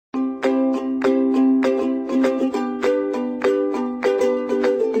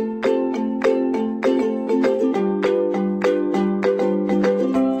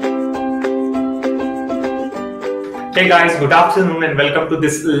Hey guys, good afternoon and welcome to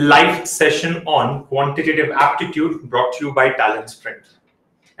this live session on Quantitative Aptitude brought to you by TalentSprint.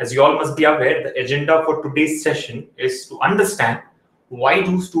 As you all must be aware, the agenda for today's session is to understand why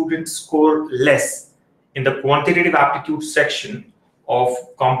do students score less in the Quantitative Aptitude section of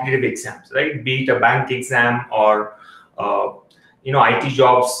competitive exams, right? Be it a bank exam or IT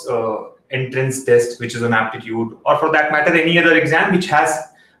jobs entrance test, which is an aptitude, or for that matter, any other exam which has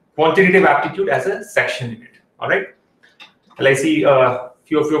Quantitative Aptitude as a section in it. All right. Well, I see a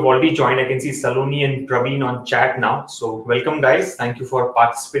few of you have already joined. I can see Saloni and Praveen on chat now. So welcome, guys. Thank you for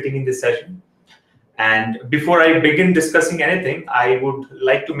participating in this session. And before I begin discussing anything, I would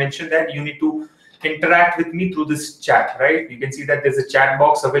like to mention that you need to interact with me through this chat, right? You can see that there's a chat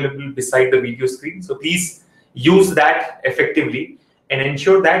box available beside the video screen. So please use that effectively and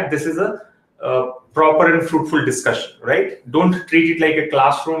ensure that this is a proper and fruitful discussion, right? Don't treat it like a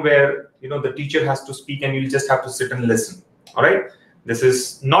classroom where the teacher has to speak and you'll just have to sit and listen. All right. This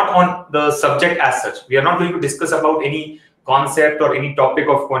is not on the subject as such. We are not going to discuss about any concept or any topic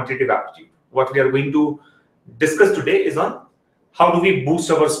of quantitative aptitude. What we are going to discuss today is on how do we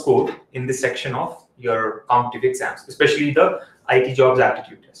boost our score in this section of your competitive exams, especially the IT jobs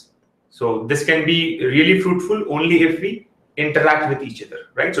aptitude test. So this can be really fruitful only if we interact with each other,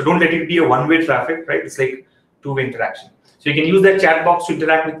 right? So don't let it be a one-way traffic, right? It's like two-way interaction. So you can use that chat box to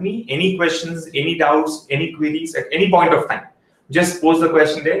interact with me. Any questions, any doubts, any queries at any point of time, just post the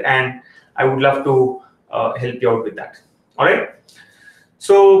question there and I would love to help you out with that. All right.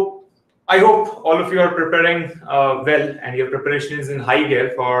 So I hope all of you are preparing well and your preparation is in high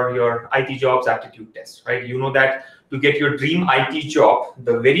gear for your IT jobs aptitude test, right? You know that to get your dream IT job,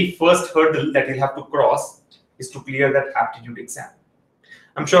 the very first hurdle that you'll have to cross is to clear that aptitude exam.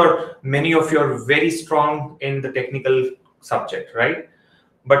 I'm sure many of you are very strong in the technical subject, right?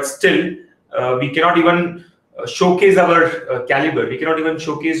 But still, we cannot even showcase our caliber. We cannot even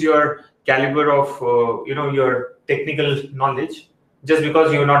showcase your caliber of, your technical knowledge just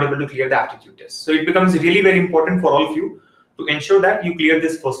because you're not able to clear the aptitude test. So it becomes really very important for all of you to ensure that you clear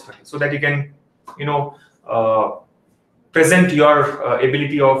this first hurdle so that you can, present your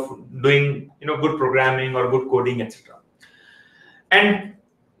ability of doing, good programming or good coding, etc. And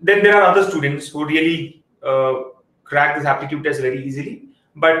then there are other students who really crack this aptitude test very easily,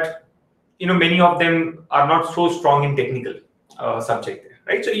 but many of them are not so strong in technical subject there,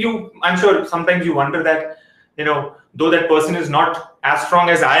 right? So I'm sure sometimes you wonder that though that person is not as strong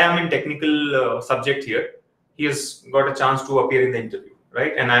as I am in technical subject here, he has got a chance to appear in the interview,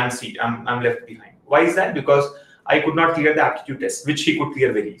 right? And I'm left behind. Why is that? Because I could not clear the aptitude test, which he could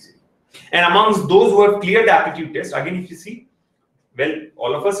clear very easily. And amongst those who have cleared the aptitude test, again, if you see, well,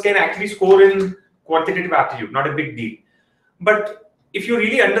 all of us can actually score in quantitative aptitude, not a big deal. But if you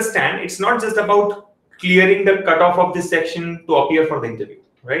really understand, it's not just about clearing the cutoff of this section to appear for the interview,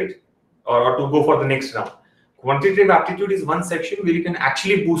 right? Or to go for the next round. Quantitative aptitude is one section where you can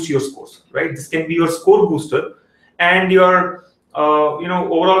actually boost your scores, right? This can be your score booster, and your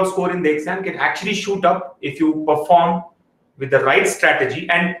overall score in the exam can actually shoot up if you perform with the right strategy.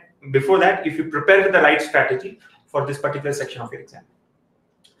 And before that, if you prepare with the right strategy for this particular section of your exam.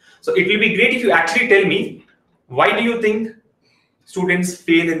 So it will be great if you actually tell me, why do you think students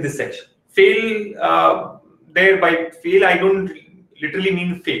fail in this section? Fail there, by fail, I don't literally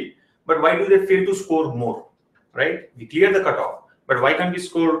mean fail, but why do they fail to score more, right? We clear the cutoff, but why can't we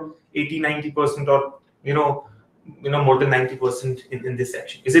score 80, 90% or, more than 90% in this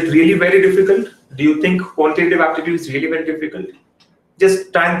section? Is it really very difficult? Do you think quantitative aptitude is really very difficult?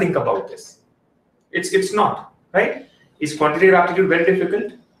 Just try and think about this. It's not, right? Is quantitative aptitude very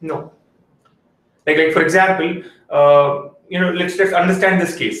difficult? No. Like for example, let's understand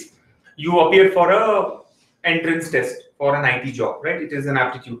this case. You appear for a entrance test for an IT job, right? It is an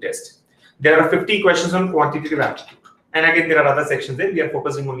aptitude test. There are 50 questions on quantitative aptitude. And again, there are other sections there. We are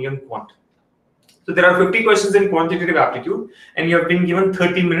focusing only on quant. So there are 50 questions in quantitative aptitude, and you have been given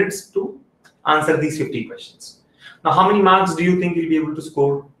 30 minutes to answer these 50 questions. Now, how many marks do you think you'll be able to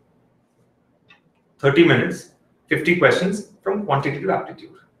score? 30 minutes, 50 questions from quantitative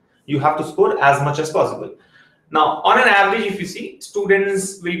aptitude. You have to score as much as possible. Now, on an average, if you see,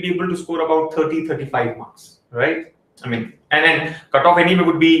 students will be able to score about 30, 35 marks, right? I mean, and then cutoff anyway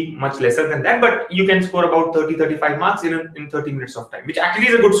would be much lesser than that, but you can score about 30, 35 marks in 30 minutes of time, which actually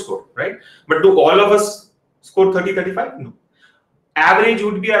is a good score, right? But do all of us score 30, 35? No. Average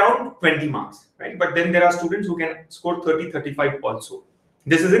would be around 20 marks, right? But then there are students who can score 30, 35 also.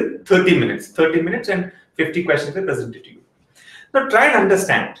 This is in 30 minutes and 50 questions are presented to you. Now try and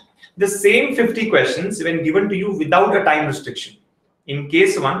understand the same 50 questions when given to you without a time restriction. In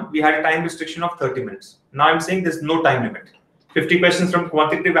case 1, we had a time restriction of 30 minutes. Now I'm saying there's no time limit. 50 questions from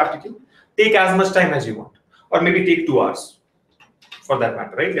quantitative aptitude, take as much time as you want, or maybe take 2 hours for that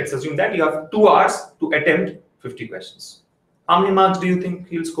matter, right? Let's assume that you have 2 hours to attempt 50 questions. How many marks do you think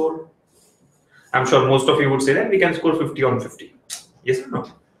you'll score? I'm sure most of you would say that we can score 50 on 50. Yes or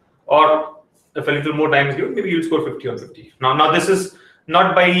no? Or if a little more time is given, maybe you'll score 50 on 50. Now this is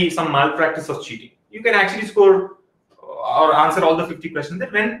not by some malpractice or cheating. You can actually score or answer all the 50 questions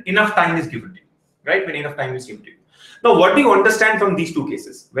when enough time is given to you, right? When enough time is given to you. Now, what do you understand from these two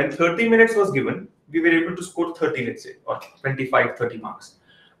cases? When 30 minutes was given, we were able to score 30, let's say, or 25, 30 marks.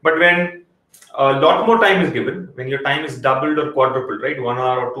 But when a lot more time is given, when your time is doubled or quadrupled, right? 1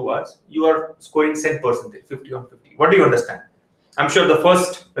 hour or 2 hours, you are scoring 10%, 50 on 50. What do you understand? I'm sure the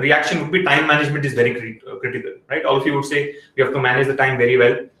first reaction would be time management is very critical, right? All of you would say we have to manage the time very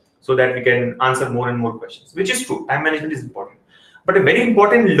well so that we can answer more and more questions, which is true. Time management is important. But a very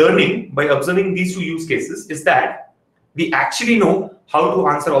important learning by observing these two use cases is that we actually know how to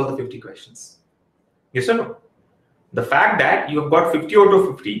answer all the 50 questions. Yes or no? The fact that you have got 50 out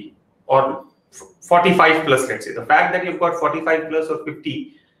of 50 or 45 plus, let's say, the fact that you've got 45 plus or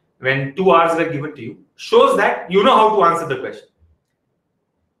 50 when 2 hours were given to you shows that you know how to answer the question.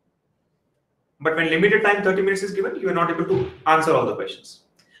 But when limited time, 30 minutes is given, you are not able to answer all the questions.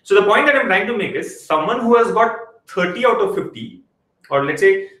 So the point that I'm trying to make is someone who has got 30 out of 50, or let's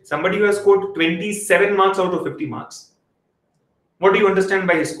say somebody who has scored 27 marks out of 50 marks. What do you understand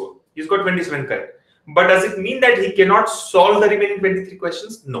by his score? He's got 27 correct. But does it mean that he cannot solve the remaining 23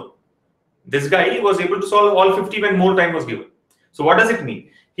 questions? No. This guy was able to solve all 50 when more time was given. So what does it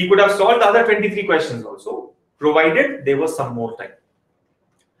mean? He could have solved the other 23 questions also, provided there was some more time.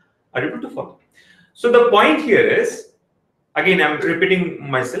 Are you able to follow? So the point here is, again, I'm repeating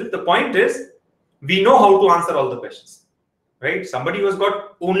myself. The point is, we know how to answer all the questions, right? Somebody who has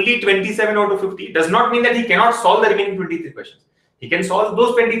got only 27 out of 50 does not mean that he cannot solve the remaining 23 questions. He can solve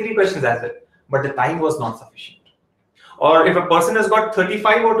those 23 questions as well, but the time was not sufficient. Or if a person has got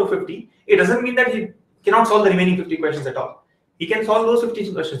 35 out of 50, it doesn't mean that he cannot solve the remaining 50 questions at all. He can solve those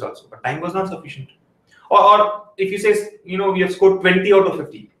 50 questions also, but time was not sufficient. Or if you say, we have scored 20 out of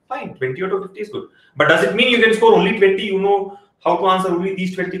 50, fine, 20 out of 50 is good. But does it mean you can score only 20, you know how to answer only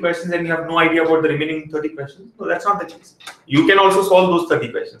these 20 questions and you have no idea about the remaining 30 questions? No, that's not the case. You can also solve those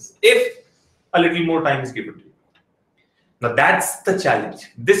 30 questions if a little more time is given to you. Now that's the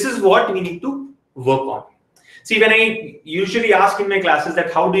challenge. This is what we need to work on. See, when I usually ask in my classes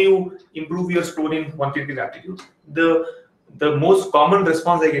that how do you improve your score in quantitative aptitude, the most common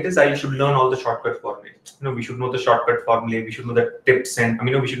response I get is I should learn all the shortcut formulae. We should know the shortcut formulae. We should know the tips and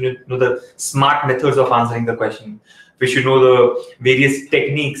we should know the smart methods of answering the question. We should know the various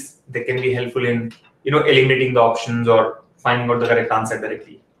techniques that can be helpful in eliminating the options or finding out the correct answer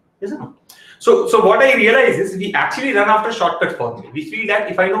directly. Yes or no? So what I realize is we actually run after shortcut formulae. We feel that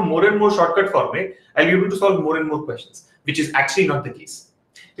if I know more and more shortcut formulae, I'll be able to solve more and more questions, which is actually not the case.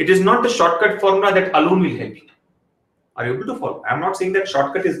 It is not the shortcut formula that alone will help you. Are you able to follow? I'm not saying that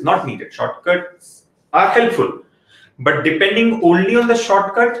shortcut is not needed. Shortcuts are helpful, but depending only on the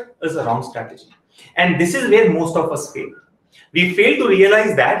shortcut is a wrong strategy. And this is where most of us fail. We fail to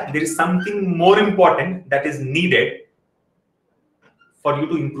realize that there is something more important that is needed for you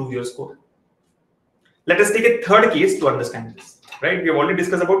to improve your score. Let us take a third case to understand this, right? We have already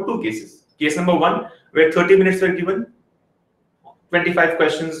discussed about two cases. Case number one, where 30 minutes were given, 25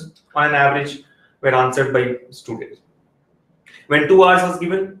 questions on an average were answered by students. When 2 hours was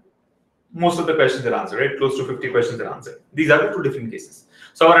given, most of the questions are answered, right? Close to 50 questions are answered. These are the two different cases.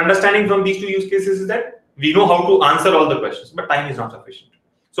 So our understanding from these two use cases is that we know how to answer all the questions, but time is not sufficient.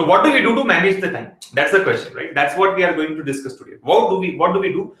 So what do we do to manage the time? That's the question, right? That's what we are going to discuss today. What do we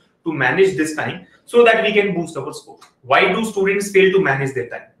do to manage this time so that we can boost our score? Why do students fail to manage their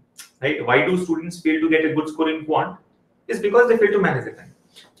time? Right? Why do students fail to get a good score in quant? It's because they fail to manage their time.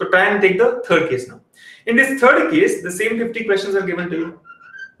 So try and take the third case now. In this third case, the same 50 questions are given to you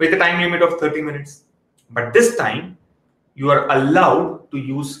with a time limit of 30 minutes. But this time, you are allowed to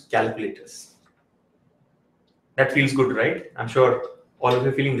use calculators. That feels good, right? I'm sure all of you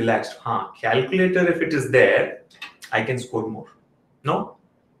are feeling relaxed. Calculator, if it is there, I can score more. No?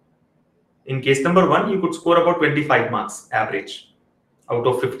 In case number one, you could score about 25 marks average out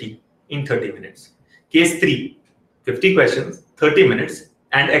of 50 in 30 minutes. Case 3, 50 questions, 30 minutes,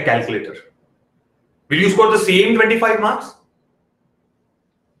 and a calculator. Will you score the same 25 marks?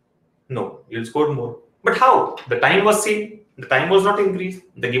 No, you'll score more. But how? The time was same. The time was not increased.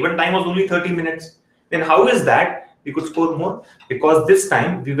 The given time was only 30 minutes. Then how is that we could score more? Because this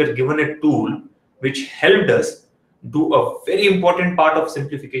time we were given a tool which helped us do a very important part of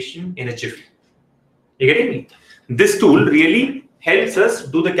simplification in a jiffy. You getting me? This tool really helps us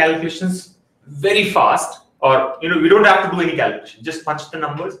do the calculations very fast, or we don't have to do any calculation. Just punch the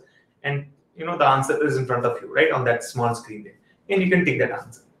numbers, and the answer is in front of you, right, on that small screen there, and you can take that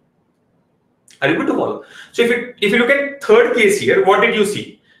answer. Are you able to follow? So if you look at third case here, what did you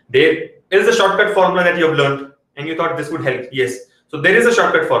see? There is a shortcut formula that you have learned, and you thought this would help. Yes. So there is a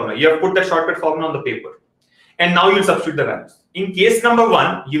shortcut formula. You have put that shortcut formula on the paper, and now you'll substitute the values. In case number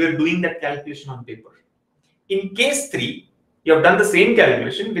 1, you were doing that calculation on paper. In case 3, you have done the same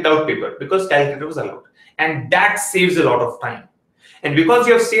calculation without paper because calculator was allowed, and that saves a lot of time. And because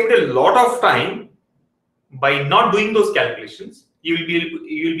you have saved a lot of time by not doing those calculations, you will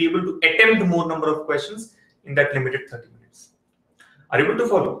be able to attempt more number of questions in that limited 30 minutes. Are you able to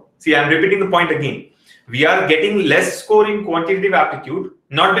follow? See, I am repeating the point again. We are getting less score in quantitative aptitude,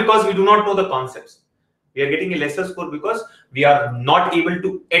 not because we do not know the concepts. We are getting a lesser score because we are not able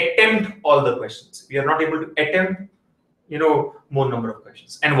to attempt all the questions. We are not able to attempt, more number of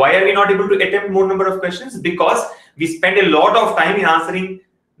questions. And why are we not able to attempt more number of questions? Because we spend a lot of time in answering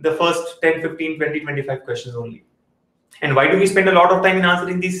the first 10, 15, 20, 25 questions only. And why do we spend a lot of time in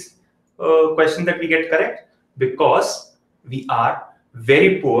answering these questions that we get correct? Because we are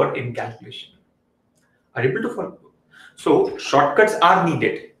very poor in calculation. Are you able to follow? So shortcuts are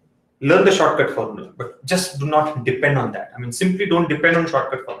needed. Learn the shortcut formula, but just do not depend on that. I mean, simply don't depend on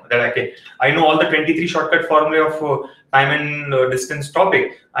shortcut formula. That okay, I know all the 23 shortcut formula of time and distance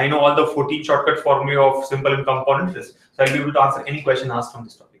topic. I know all the 14 shortcut formula of simple and compound interest. So I'll be able to answer any question asked from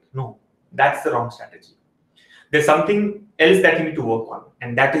this topic. No, that's the wrong strategy. There's something else that you need to work on,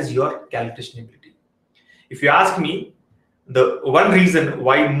 and that is your calculation ability. If you ask me, the one reason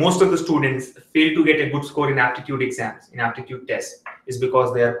why most of the students fail to get a good score in aptitude exams, in aptitude tests, is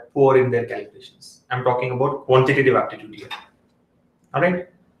because they are poor in their calculations. I'm talking about quantitative aptitude here. All right,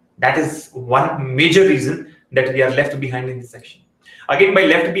 that is one major reason that we are left behind in this section. Again, by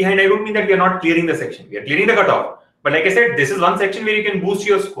left behind, I don't mean that we are not clearing the section. We are clearing the cutoff. But like I said, this is one section where you can boost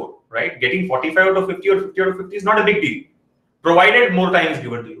your score, right? Getting 45 out of 50 or 50 out of 50 is not a big deal, provided more time is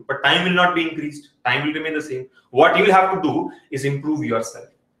given to you. But time will not be increased. Time will remain the same. What you will have to do is improve yourself.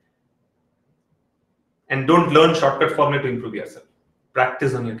 And don't learn shortcut formula to improve yourself.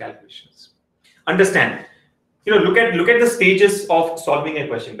 Practice on your calculations. Understand. Look at the stages of solving a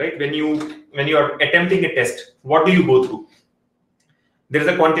question, right? When you are attempting a test, what do you go through? There is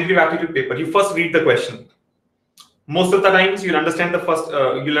a quantitative aptitude paper. You first read the question. Most of the times you'll understand the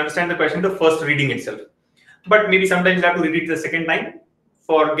question the first reading itself. But maybe sometimes you have to read it the second time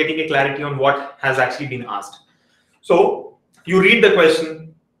for getting a clarity on what has actually been asked. So you read the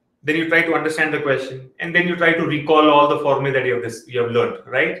question, then you try to understand the question, and then you try to recall all the formula that you have learned,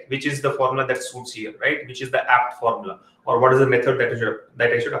 right? Which is the formula that suits here, right? Which is the apt formula, or what is the method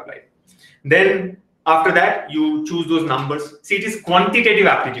that I should apply. Then after that, you choose those numbers. See, it is quantitative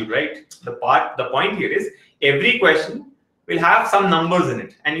aptitude, right? The point here is every question will have some numbers in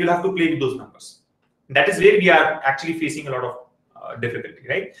it, and you'll have to play with those numbers. That is where we are actually facing a lot of difficulty,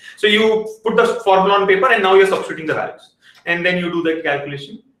 right? So you put the formula on paper, and now you're substituting the values, and then you do the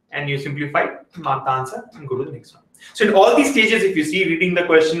calculation, and you simplify, mark the answer, and go to the next one. So in all these stages, if you see reading the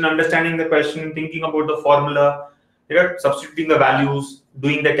question, understanding the question, thinking about the formula, substituting the values,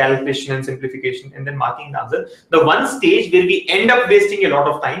 doing the calculation and simplification, and then marking the answer, the one stage where we end up wasting a lot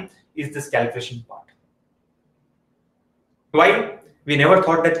of time is this calculation part. Why? We never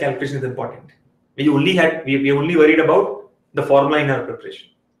thought that calculation is important. We only worried about the formula in our preparation.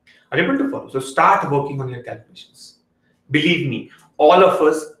 Are you able to follow? So start working on your calculations. Believe me, all of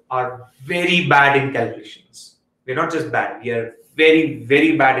us are very bad in calculations. We're not just bad, we are very,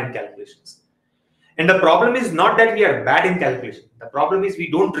 very bad in calculations. And the problem is not that we are bad in calculation. The problem is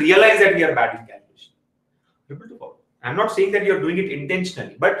we don't realize that we are bad in calculation. Are you able to follow? I'm not saying that you're doing it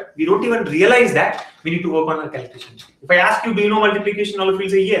intentionally, but we don't even realize that we need to work on our calculation. If I ask you, do you know multiplication? All of you will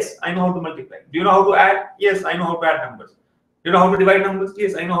say, yes, I know how to multiply. Do you know how to add? Yes, I know how to add numbers. Do you know how to divide numbers?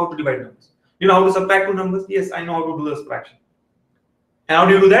 Yes, I know how to divide numbers. Do you know how to subtract two numbers? Yes, I know how to do the subtraction. And how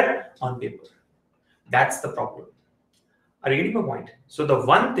do you do that? On paper. That's the problem. Are you getting my point? So the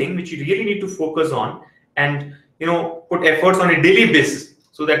one thing which you really need to focus on and put efforts on a daily basis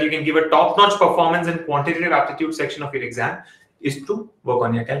so that you can give a top-notch performance in quantitative aptitude section of your exam is to work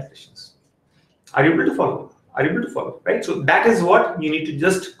on your calculations. Are you able to follow? Are you able to follow? Right? So that is what you need to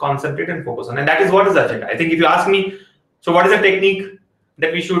just concentrate and focus on. And that is what is the agenda. I think if you ask me, so what is the technique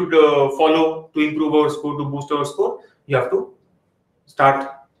that we should follow to improve our score, to boost our score? You have to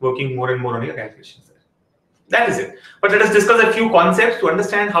start working more and more on your calculations. That is it. But let us discuss a few concepts to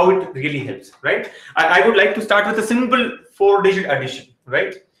understand how it really helps, right? I would like to start with a simple 4-digit addition,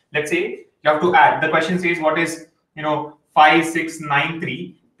 right? Let's say You have to add. The question says what is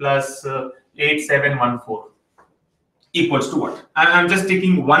 5693 plus 8714 equals to what? And I'm just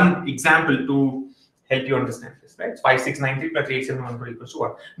taking one example to help you understand this, right? 5693 plus 8714 equals to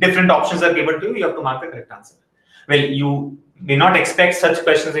what? Different options are given to you. You have to mark the correct answer. Well, you may not expect such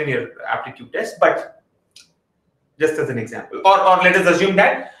questions in your aptitude test, but just as an example, or let us assume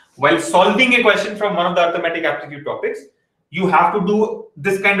that while solving a question from one of the arithmetic aptitude topics, you have to do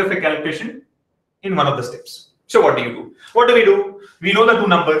this kind of a calculation in one of the steps. So what do you do? What do? We know the two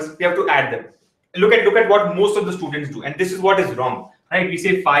numbers. We have to add them. Look at what most of the students do, and this is what is wrong, right? We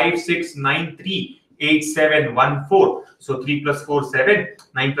say 5693 8714. So 3 plus 4 7,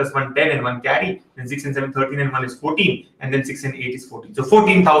 9 plus 1 10 and 1 carry, then 6 and 7 13 and 1 is 14, and then 6 and 8 is 14. So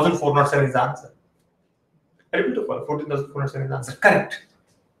 14,407 is the answer. I repeat to 14,407 is the answer. Correct.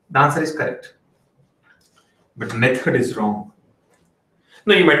 The answer is correct. But the method is wrong.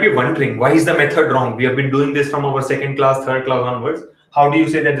 Now you might be wondering, why is the method wrong? We have been doing this from our second class, third class onwards. How do you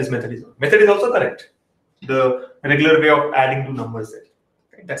say that this method is wrong? Method is also correct. The regular way of adding two numbers there.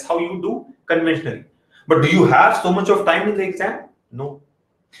 Right? That's how you do conventionally. But do you have so much of time in the exam? No.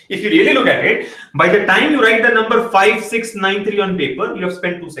 If you really look at it, by the time you write the number 5693 on paper, you have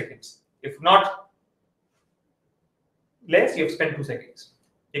spent 2 seconds. If not less, you have spent 2 seconds.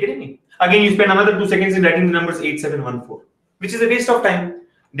 You getting me? Again, you spend another 2 seconds in writing the numbers 8714, which is a waste of time.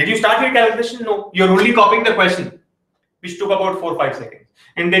 Did you start your calculation? No. You're only copying the question, which took about 4 or 5 seconds.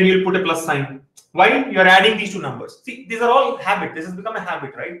 And then you'll put a plus sign. Why? You're adding these two numbers. See, these are all habit. This has become a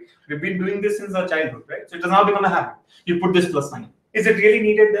habit, right? We've been doing this since our childhood, right? So it has now become a habit. You put this plus sign. Is it really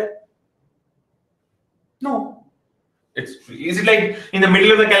needed there? No. Is it like in the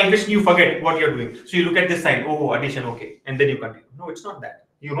middle of the calculation, you forget what you're doing? So you look at this sign, oh, addition, okay. And then you continue. No, it's not that.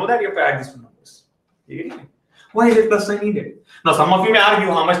 You know that you have to add these two numbers. Why is it plus sign needed? Now, some of you may argue,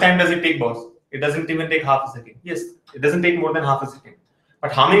 how much time does it take, boss? It doesn't even take half a second. Yes, it doesn't take more than half a second.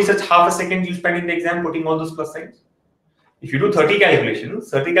 But how many such half a second you spend in the exam putting all those plus signs? If you do 30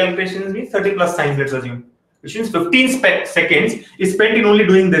 calculations means 30 plus signs, let's assume. Which means 15 seconds is spent in only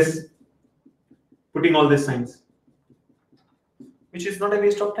doing this, putting all these signs. Which is not a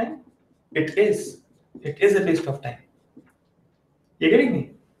waste of time. It is. It is a waste of time. You're getting me?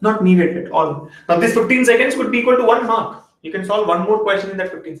 Not needed at all. Now this 15 seconds could be equal to 1 mark. You can solve one more question in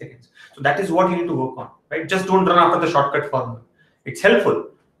that 15 seconds. So that is what you need to work on, right? Just don't run after the shortcut formula. It's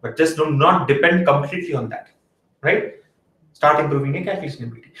helpful, but just do not depend completely on that, right? Start improving your calculation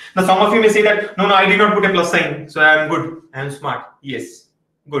ability. Now some of you may say that, no, I did not put a plus sign, so I am good, I am smart. Yes,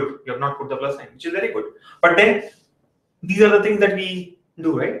 good. You have not put the plus sign, which is very good. But then these are the things that we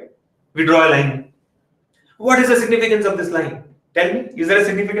do, right? We draw a line. What is the significance of this line? Tell me, is there a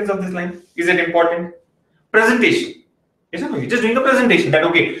significance of this line? Is it important? Presentation. Yes or no? You're just doing a presentation that,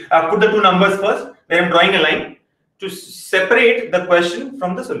 okay, I've put the two numbers first, then I'm drawing a line to separate the question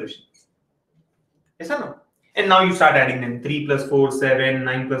from the solution. Yes or no? And now you start adding them. 3 plus 4, 7,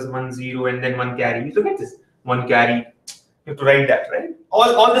 9 plus 1, 0, and then 1 carry. You look at this. 1 carry. You have to write that, right?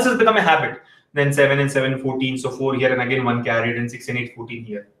 All this has become a habit. Then 7 and 7, 14. So 4 here and again 1 carried, and 6 and 8, 14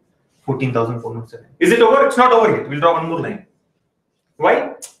 here. 14,407. Is it over? It's not over yet. We'll draw one more line.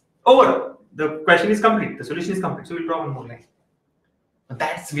 Why? Over. The question is complete. The solution is complete. So we'll draw one more line.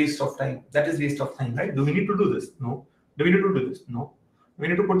 That's waste of time. That is waste of time, right? Do we need to do this? No. Do we need to do this? No. Do we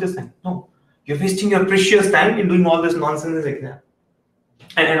need to put this time? No. You're wasting your precious time in doing all this nonsense in the exam.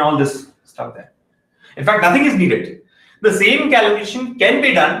 And all this stuff there. In fact, nothing is needed. The same calculation can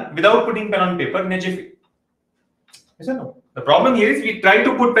be done without putting pen on paper in a jiffy. Yes or no? The problem here is we try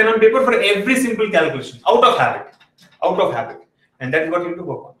to put pen on paper for every simple calculation out of habit. Out of habit. And that's what you need to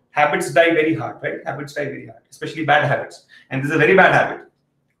work on. Habits die very hard, right? Habits die very hard, especially bad habits. And this is a very bad habit.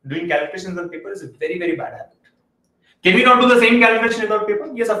 Doing calculations on paper is a very, very bad habit. Can we not do the same calculation without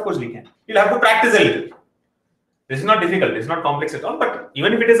paper? Yes, of course we can. You'll have to practice a little. This is not difficult. It's not complex at all. But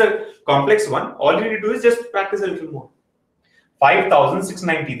even if it is a complex one, all you need to do is just practice a little more.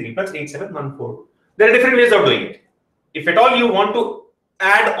 5,693 plus 8714. There are different ways of doing it. If at all you want to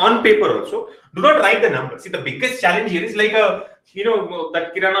add on paper also, do not write the number. See, the biggest challenge here is like a,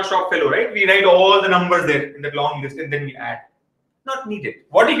 that Kirana shop fellow, right? We write all the numbers there in that long list and then we add. Not needed.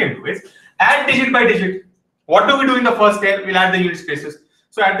 What you can do is add digit by digit. What do we do in the first step? We'll add the unit spaces.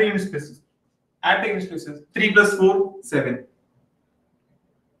 So add the unit spaces. Add the unit spaces. 3 plus 4, 7.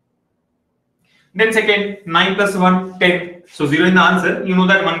 Then second, 9 plus 1, 10. So 0 in the answer. You know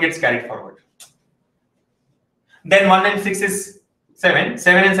that 1 gets carried forward. Then 1 and 6 is 7.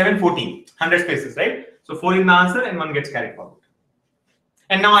 7 and 7, 14. 100 spaces, right? So 4 in the answer and 1 gets carried forward.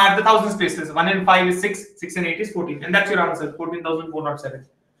 And now add the 1000 spaces. 1 and 5 is 6. 6 and 8 is 14. And that's your answer. 14,407.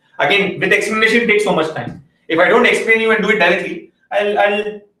 Again, with explanation, it takes so much time. If I don't explain you and do it directly,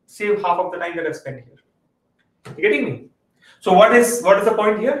 I'll save half of the time that I've spent here. You getting me? So what is the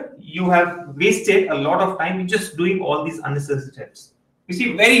point here? You have wasted a lot of time in just doing all these unnecessary steps. You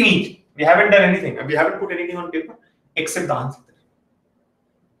see, very neat. We haven't done anything. We haven't put anything on paper except the answer.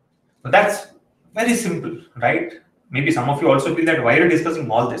 So that's very simple, right? Maybe some of you also feel that why are you discussing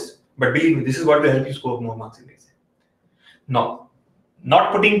all this? But believe me, this is what will help you score more marks in the exam. No,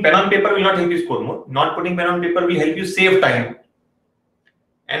 not putting pen on paper will not help you score more. Not putting pen on paper will help you save time.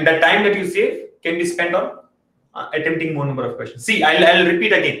 And the time that you save can be spent on attempting more number of questions. See, I'll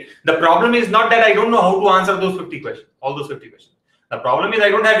repeat again. The problem is not that I don't know how to answer those 50 questions, all those 50 questions. The problem is I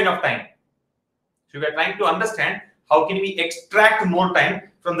don't have enough time. So we are trying to understand how can we extract more time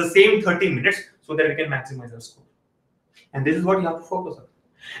from the same 30 minutes so that we can maximize our score. And this is what you have to focus on.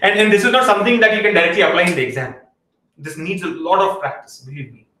 And this is not something that you can directly apply in the exam. This needs a lot of practice,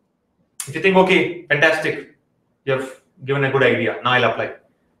 believe me. If you think, okay, fantastic, you have given a good idea, now I'll apply.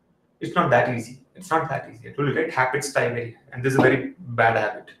 It's not that easy. It's not that easy. I told you, right? Habits die very, and this is a very bad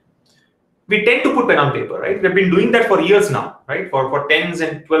habit. We tend to put pen on paper, right? We've been doing that for years now, right? For tens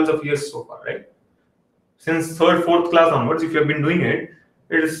and 12s of years so far, right? Since 3rd, 4th class onwards, if you have been doing it,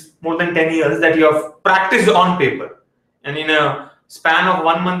 it is more than 10 years that you have practiced on paper. And in a span of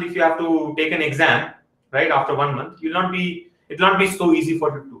 1 month, if you have to take an exam, right, after 1 month, it will not be so easy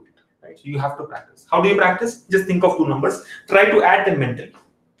for you to do it, right? So you have to practice. How do you practice? Just think of 2 numbers, try to add them mentally.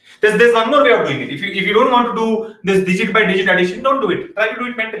 There's one more way of doing it. If you don't want to do this digit by digit addition, don't do it. Try to do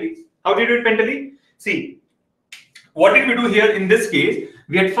it mentally. How do you do it mentally? See, what did we do here in this case?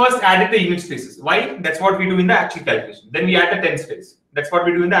 We had first added the unit places. Why? That's what we do in the actual calculation. Then we add the tens place. That's what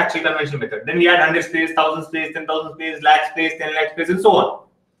we do in the actual conventional method. Then we add hundreds place, thousands place, 10,000 place, lakhs place, 10 lakhs place, and so on.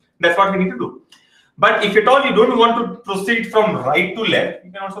 That's what we need to do. But if at all you don't want to proceed from right to left,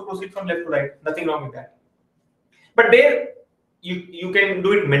 you can also proceed from left to right. Nothing wrong with that. But there, you can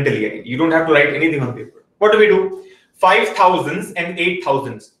do it mentally again. You don't have to write anything on paper. What do we do? 5,000s and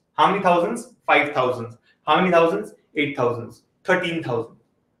 8,000s. How many thousands? 5,000s. How many thousands? 8,000s. 13,000.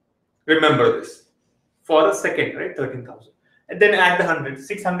 Remember this. For a second, right? 13,000. And then add the 100.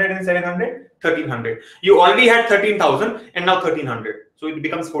 600 and 700, 1,300. You already had 13,000 and now 1,300. So it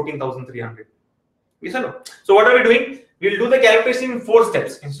becomes 14,300. Yes or no? So what are we doing? We'll do the calculation in 4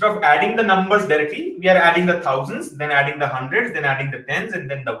 steps. Instead of adding the numbers directly, we are adding the thousands, then adding the hundreds, then adding the tens, and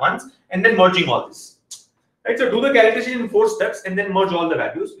then the ones, and then merging all this. Right? So do the calculation in 4 steps and then merge all the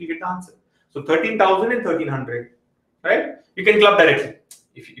values. You get the answer. So 13,000 and 1,300. Right? You can club directly.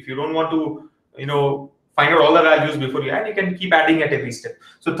 If you don't want to, find out all the values before you add, you can keep adding at every step.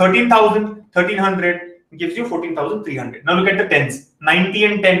 So 13,000, 1,300 gives you 14,300. Now look at the tens. 90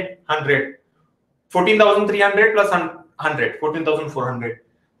 and 10, 100. 14,300 plus 100, 14,400.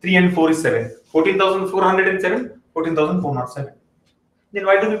 3 and 4 is 7. 14,407, 14,407. Then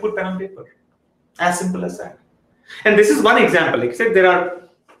why do we put pen on paper? As simple as that. And this is one example. Except there are,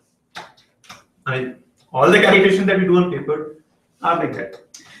 all the calculations that we do on paper are like that.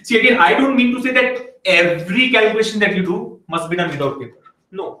 See, again, I don't mean to say that every calculation that you do must be done without paper.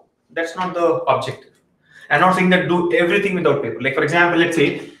 No, that's not the objective. I'm not saying that do everything without paper. Like, for example, let's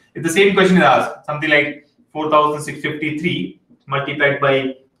say if the same question is asked, something like 4,653 multiplied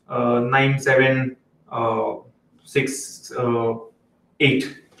by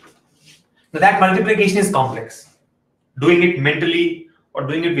 9,768. Now that multiplication is complex. Doing it mentally or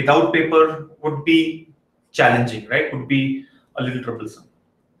doing it without paper would be challenging, right? Would be a little troublesome.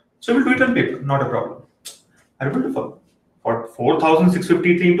 So we'll do it on paper, not a problem. I will do for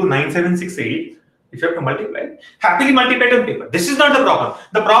 4,653 into 9,768. If you have to multiply, happily multiply it on paper. This is not the problem.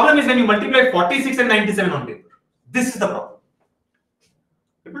 The problem is when you multiply 46 and 97 on paper. This is the problem.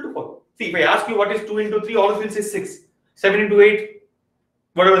 Able to follow. See, if I ask you what is 2 into 3, all of you will say 6. 7 into 8,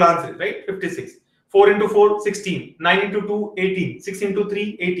 whatever the answer is, right? 56. 4 into 4, 16. 9 into 2, 18. 6 into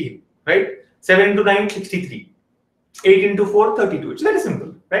 3, 18. Right? 7 into 9, 63. 8 into 4, 32. It's very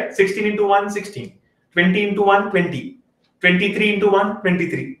simple, right? 16 into 1, 16. 20 into 1, 20. 23 into 1,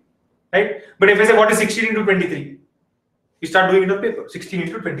 23. Right? But if I say what is 16 into 23, you start doing it on paper. 16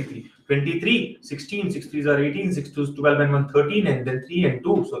 into 23. 23, 16, 6 3s are 18, 6 2s 12 and 1 13, and then 3 and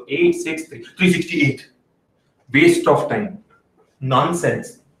 2. So 8, 6, 3. 368. Waste of time.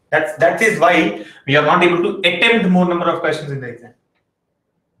 Nonsense. That is why we are not able to attempt more number of questions in the exam.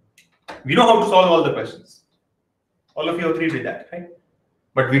 We know how to solve all the questions. All of you agree with that, right?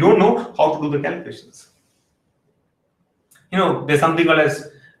 But we don't know how to do the calculations. There's something called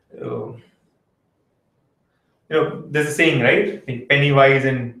as there's a saying, right? Penny wise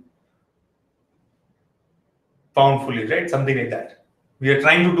and pound foolish, right? Something like that. We are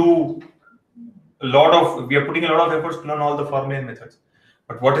trying to do we are putting a lot of efforts to learn all the formula and methods.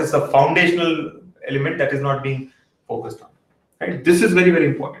 But what is the foundational element that is not being focused on? Right? This is very, very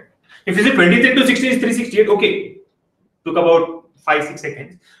important. If you say 23 to 16 is 368, okay, took about 5-6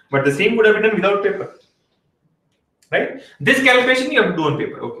 seconds, but the same would have been done without paper. Right? This calculation you have to do on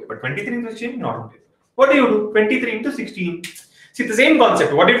paper, okay, but 23 into 16 not on paper. What do you do? 23 into 16. See, the same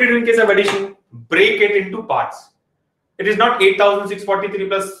concept. What if you do in case of addition? Break it into parts. It is not 8,643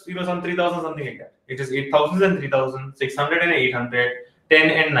 plus some 3,000 something like that. It is 8,000 and 3,000, 600 and 800, 10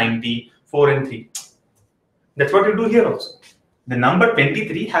 and 90, 4 and 3. That's what you do here also. The number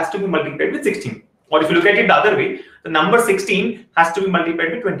 23 has to be multiplied with 16. Or if you look at it the other way, the number 16 has to be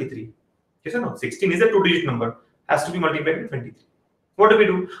multiplied with 23. Yes or no? 16 is a 2-digit number, has to be multiplied with 23. What do we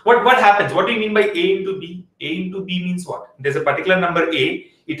do? What happens? What do you mean by A into B? A into B means what? There's a particular number A,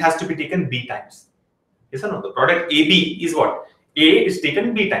 it has to be taken B times. Yes or no? The product AB is what? A is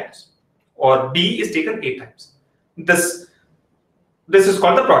taken B times, or B is taken A times. This is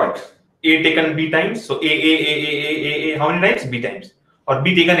called the product. A taken B times, so A, how many times? B times. Or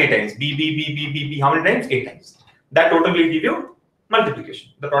B taken A times, B, how many times? A times. That total will give you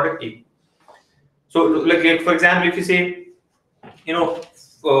multiplication, the product A. So, like for example, if you say,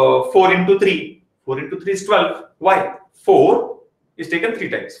 4 into 3 is 12. Why? 4 is taken 3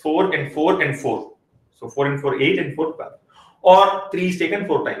 times. 4 and 4 and 4. So 4 and 4, 8 and 4, 12. Or 3 is taken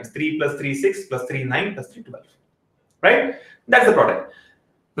 4 times. 3 plus 3, 6 plus 3, 9 plus 3, 12. Right? That's the product.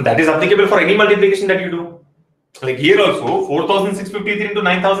 So that is applicable for any multiplication that you do. Like here also, 4,653 into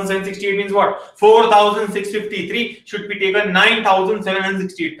 9,768 means what? 4,653 should be taken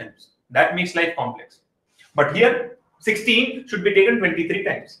 9,768 times. That makes life complex. But here, 16 should be taken 23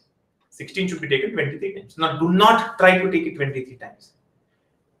 times. 16 should be taken 23 times. Now, do not try to take it 23 times.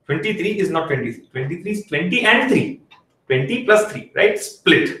 23 is not 23. 23 is 20 and 3. 20 plus 3, right?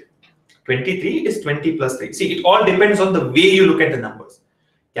 Split. 23 is 20 plus 3. See, it all depends on the way you look at the numbers.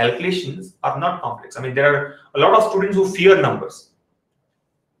 Calculations are not complex. I mean, there are a lot of students who fear numbers.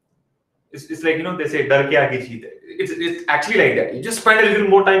 It's like, they say, dar ke aage jeet hai. It's actually like that. You just spend a little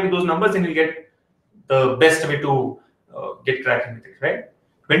more time with those numbers and you'll get the best way to get cracking with it, right?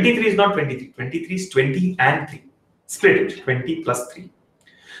 23 is not 23. 23 is 20 and 3. Split it, 20 plus 3.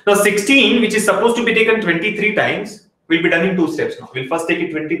 Now, 16, which is supposed to be taken 23 times, will be done in 2 steps now. We'll first take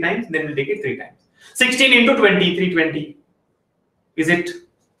it 20 times, then we'll take it 3 times. 16 into 20, 320. Is it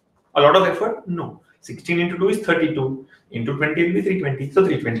a lot of effort? No. 16 into 2 is 32. Into 20 will be 320. So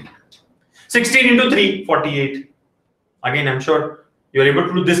 320. 16 into 3, 48. Again, I'm sure you're able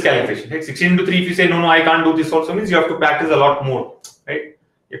to do this calculation. Right? 16 into 3, if you say, no, I can't do this also, means you have to practice a lot more. Right?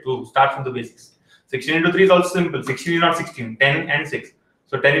 You have to start from the basics. 16 into 3 is also simple. 16 is not 16. 10 and 6.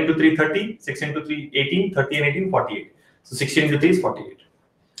 So 10 into 3, 30. 6 into 3, 18. 30 and 18, 48. So 16 into 3 is 48.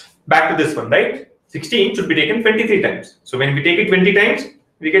 Back to this one, right? 16 should be taken 23 times. So when we take it 20 times,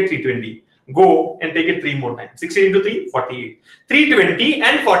 we get 320. Go and take it 3 more times. 16 into 3, 48. 320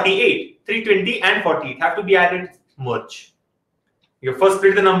 and 48. 320 and 48 have to be added, merge. You first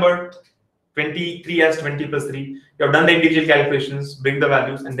split the number, 23 as 20 plus 3. You have done the individual calculations, bring the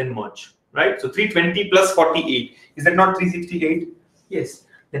values, and then merge. Right? So 320 plus 48. Is that not 368? Yes.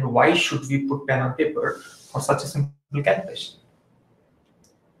 Then why should we put pen on paper for such a simple calculation?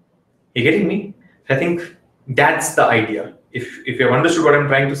 You getting me? I think that's the idea. If you have understood what I'm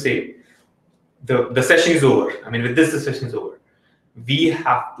trying to say, the session is over. I mean, with this, the session is over. We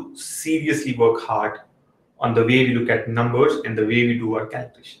have to seriously work hard on the way we look at numbers and the way we do our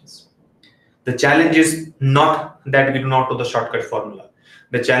calculations. The challenge is not that we do not know the shortcut formula.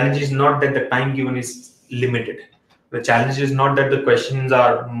 The challenge is not that the time given is limited. The challenge is not that the questions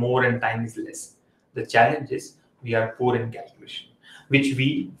are more and time is less. The challenge is we are poor in calculation, which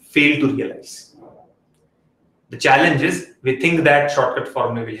we fail to realize. The challenge is we think that shortcut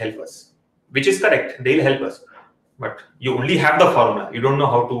formula will help us, which is correct. They'll help us. But you only have the formula. You don't know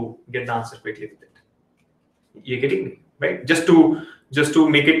how to get the answer quickly with it. You're getting me, right? Just to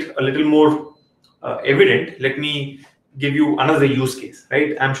make it a little more evident, let me give you another use case,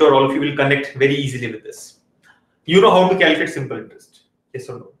 right? I'm sure all of you will connect very easily with this. You know how to calculate simple interest. Yes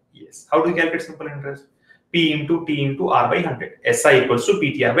or no? Yes. How do you calculate simple interest? P into T into R by 100. SI equals to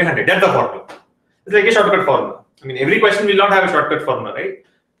PTR by 100. That's the formula. It's like a shortcut formula. I mean, every question will not have a shortcut formula, right?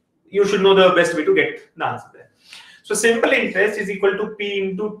 You should know the best way to get the answer there. So simple interest is equal to P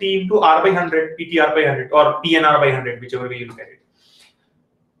into T into R by 100, PTR by 100, or PNR by 100, whichever way you look at it.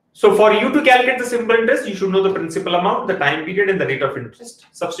 So for you to calculate the simple interest, you should know the principal amount, the time period, and the rate of interest.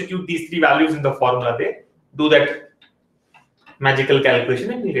 Substitute these 3 values in the formula there. Do that magical calculation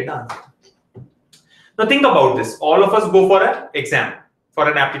and you get the answer. Now think about this. All of us go for an exam. for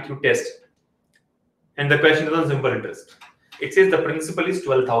an aptitude test, and the question is on simple interest. It says the principal is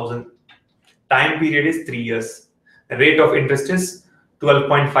 12,000, time period is 3 years, the rate of interest is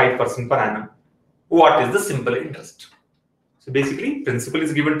 12.5% per annum. What is the simple interest? So basically, principal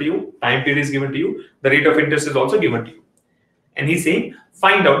is given to you, time period is given to you, the rate of interest is also given to you. And he's saying,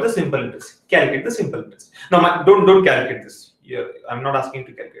 find out the simple interest, calculate the simple interest. Now, don't calculate this. Yeah, I'm not asking you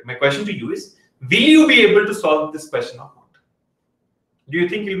to calculate. My question to you is, will you be able to solve this question or not? Do you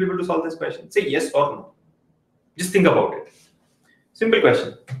think you'll be able to solve this question? Say yes or no. Just think about it. Simple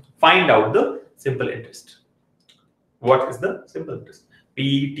question. Find out the simple interest. What is the simple interest?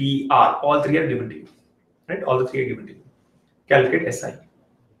 P, T, R. All three are given to you. Right? All the three are given to you. Calculate SI.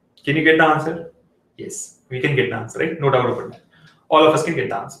 Can you get the answer? Yes. We can get the answer, right? No doubt about that. All of us can get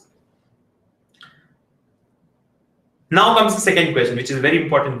the answer. Now comes the second question, which is a very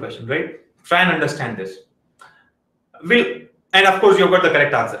important question, right? Try and understand this. And of course, you've got the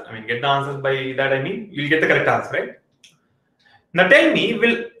correct answer. I mean, get the answer by that, I mean, you'll get the correct answer, right? Now tell me,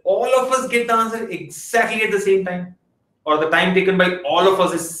 will all of us get the answer exactly at the same time? Or the time taken by all of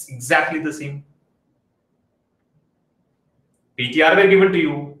us is exactly the same? PTR were given to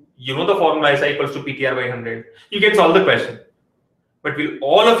you. You know the formula SI equals to PTR by 100. You can solve the question. But will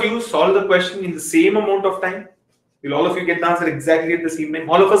all of you solve the question in the same amount of time? Will all of you get the answer exactly at the same time?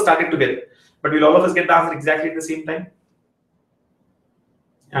 All of us started together. But will all of us get the answer exactly at the same time?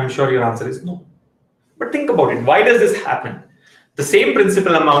 I'm sure your answer is no. But think about it. Why does this happen? The same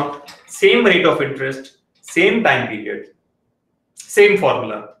principal amount, same rate of interest, same time period, same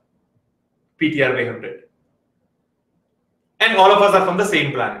formula, PTR by 100. And all of us are from the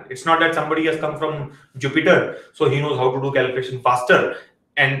same planet. It's not that somebody has come from Jupiter, so he knows how to do calculation faster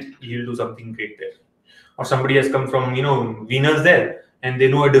and he'll do something great there. Or somebody has come from, Venus there and they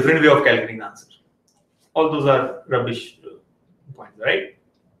know a different way of calculating the answer. All those are rubbish points, right?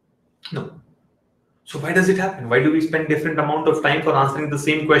 No. So why does it happen? Why do we spend different amount of time for answering the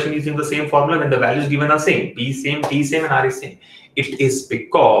same question using the same formula when the values given are same? P same, T same, and R is same. It is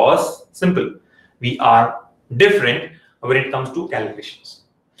because, simple, we are different when it comes to calculations.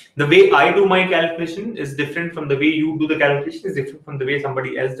 The way I do my calculation is different from the way you do the calculation, is different from the way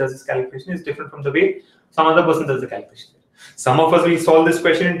somebody else does his calculation, is different from the way some other person does the calculation. Some of us will solve this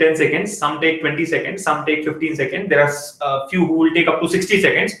question in 10 seconds, some take 20 seconds, some take 15 seconds. There are a few who will take up to 60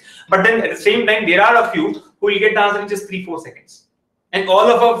 seconds. But then at the same time, there are a few who will get the answer in just 3-4 seconds. And all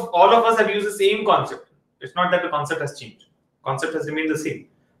of us have used the same concept. It's not that the concept has changed. Concept has remained the same.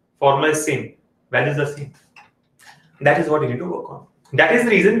 Formula is same. Values are same. That is what you need to work on. That is the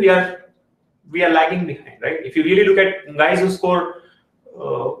reason we are lagging behind, right? If you really look at guys who score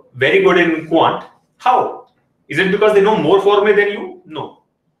very good in quant, how? Is it because they know more formula than you? No.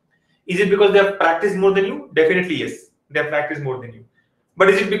 Is it because they have practiced more than you? Definitely yes. They have practiced more than you. But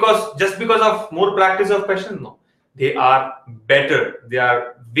is it just because of more practice of questions? No. They are better. They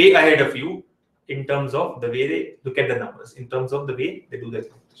are way ahead of you in terms of the way they look at the numbers, in terms of the way they do their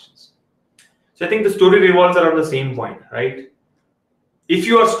calculations. So I think the story revolves around the same point, right? If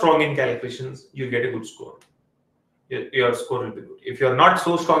you are strong in calculations, you get a good score. Your score will be good. If you are not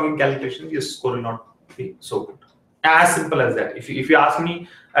so strong in calculations, your score will not be so good. As simple as that. If you ask me,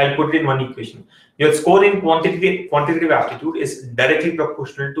 I'll put it in one equation. Your score in quantitative aptitude is directly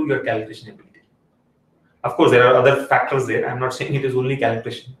proportional to your calculation ability. Of course, there are other factors there. I'm not saying it is only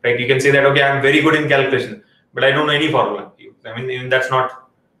calculation, right? You can say that, okay, I'm very good in calculation, but I don't know any formula. I mean, that's not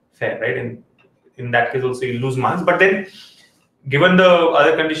fair, right? And in that case also you lose marks. But then, given the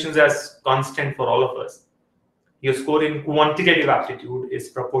other conditions as constant for all of us, your score in quantitative aptitude is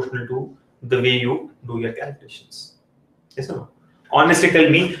proportional to the way you do your calculations. Yes or no? Honestly, tell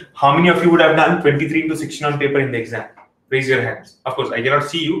me, how many of you would have done 23 into 16 on paper in the exam? Raise your hands. Of course, I cannot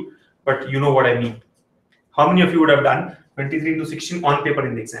see you, but you know what I mean. How many of you would have done 23 into 16 on paper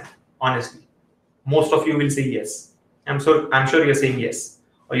in the exam? Honestly, most of you will say yes. I'm sure you're saying yes,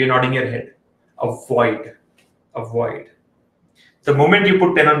 or you're nodding your head. Avoid. The moment you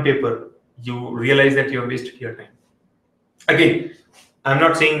put 10 on paper, you realize that you have wasted your time. Again, I'm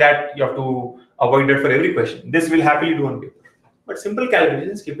not saying that you have to avoid that for every question. This will happily do on paper. But simple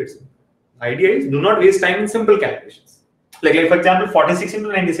calculations, keep it simple. The idea is do not waste time in simple calculations. Like for example, 46 into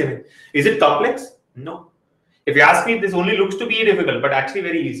 97. Is it complex? No. If you ask me, this only looks to be difficult, but actually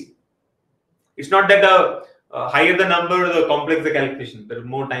very easy. It's not that the higher the number, the complex the calculation, the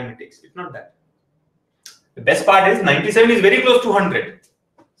more time it takes. It's not that. The best part is 97 is very close to 100.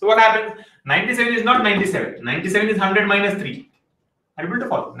 So what happens? 97 is not 97. 97 is 100 minus 3. Are you able to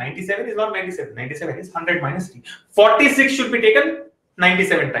follow? 97 is not 97. 97 is 100 minus 3. 46 should be taken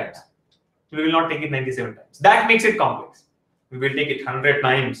 97 times. We will not take it 97 times. That makes it complex. We will take it 100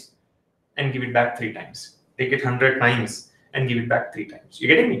 times and give it back 3 times. Take it 100 times and give it back 3 times. You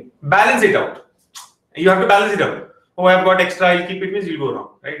getting me? Balance it out. You have to balance it out. Oh, I've got extra, I'll keep it, means you'll go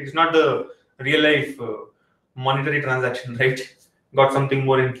wrong, right? It's not the real life monetary transaction, right? Got something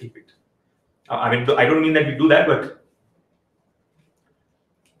more and keep it. I mean, I don't mean that you do that, but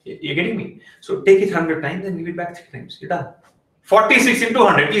you're getting me? So take it 100 times and give it back 3 times. You're done. 46 into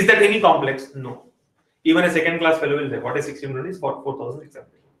 100. Is that any complex? No. Even a second class fellow will say 46 into 100 is 4,600.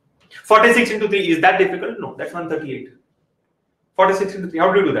 46 into 3, is that difficult? No, that's 138. 46 into 3,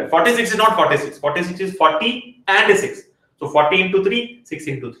 how do you do that? 46 is not 46. 46 is 40 and a 6. So 40 into 3, 6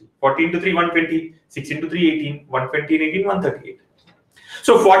 into 3. 40 into 3, 120. 6 into 3, 18. 120 and 18, 138.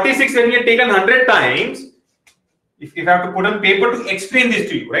 So 46, when we have taken 100 times, if I have to put on paper to explain this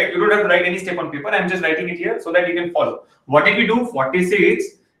to you, right? You don't have to write any step on paper. I'm just writing it here so that you can follow. What did we do? 46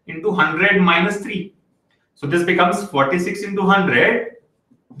 into 100 minus 3. So this becomes 46 into 100.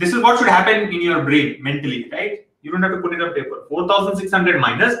 This is what should happen in your brain mentally, right? You don't have to put it on paper. 4,600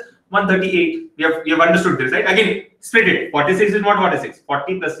 minus 138. You have understood this, right? Again, split it. 46 is not 46.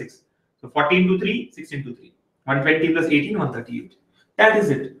 40 plus 6. So 40 into 3, 6 into 3. 120 plus 18, 138. That is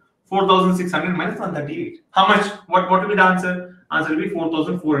it. 4,600 minus 138. How much? What will be the answer? Answer will be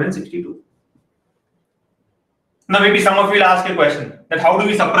 4,462. Now maybe some of you will ask a question that how do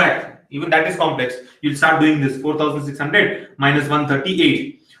we subtract? Even that is complex. You'll start doing this 4,600 minus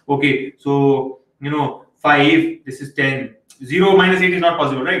 138. Okay, so 5, this is 10. 0 minus 8 is not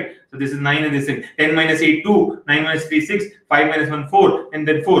possible, right? So this is 9 and this is 10 minus 8, 2. 9 minus 3, 6. 5 minus 1, 4. And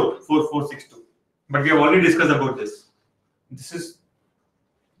then 4. 4, 4, 6, 2. But we have already discussed about this. This is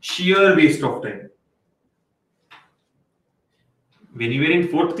sheer waste of time. When you were in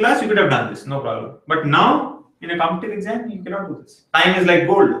 4th class, you could have done this, no problem. But now, in a competitive exam, you cannot do this. Time is like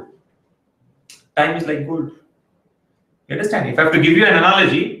gold. Time is like gold. You understand? If I have to give you an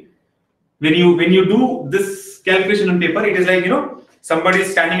analogy, when you do this calculation on paper, it is like, somebody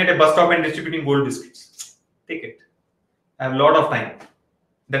is standing at a bus stop and distributing gold biscuits. Take it. I have a lot of time.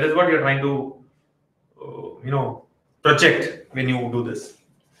 That is what you're trying to, project when you do this.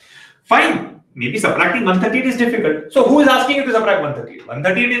 Fine. Maybe subtracting 138 is difficult. So who is asking you to subtract 138?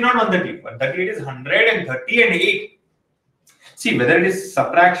 138 is not 138. 138 is 130 and 8. See, whether it is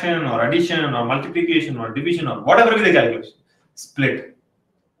subtraction or addition or multiplication or division or whatever is the calculation, split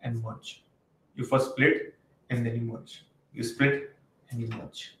and merge. You first split and then you merge. You split and you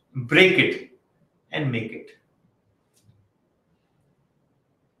merge. Break it and make it.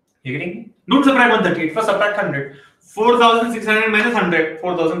 You getting me? Don't subtract 138. First subtract 100. 4,600 minus 100,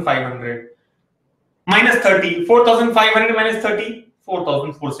 4,500. Minus 30, 4,500 minus 30,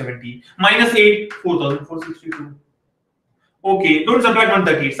 4,470. Minus 8, 4,462. Okay, don't subtract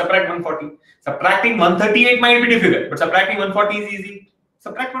 138, subtract 140. Subtracting 138 might be difficult, but subtracting 140 is easy.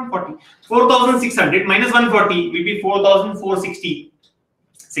 Subtract 140. 4,600 minus 140 will be 4,460.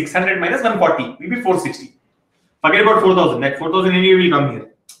 600 minus 140 will be 460. Forget about 4,000. That 4,000 anyway will come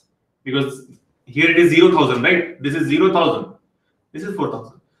here. Because here it is 0,000, right? This is 0,000. This is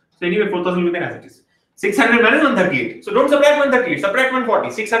 4,000. So anyway, 4,000 will be as it is. 600 minus 138. So don't subtract 138. Subtract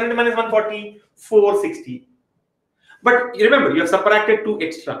 140. 600 minus 140, 460. But you remember, you have subtracted 2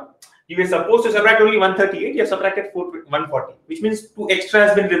 extra. You were supposed to subtract only 138. You have subtracted 140, which means 2 extra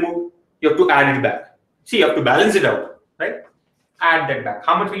has been removed. You have to add it back. See, you have to balance it out, right? Add that back.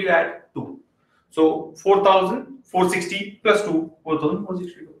 How much will you add? 2. So 4,460 plus 2,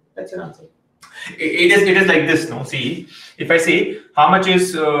 4,462. That's your answer. It is like this, no? See, if I say how much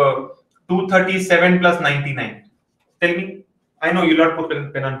is 237 plus 99, tell me. I know you'll not put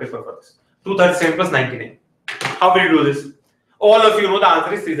pen on paper for this. 237 plus 99. How will you do this? All of you know the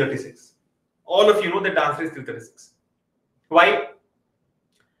answer is 336. All of you know that the answer is 336. Why?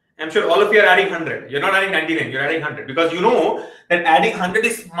 I'm sure all of you are adding 100. You're not adding 99. You're adding 100 because you know that adding 100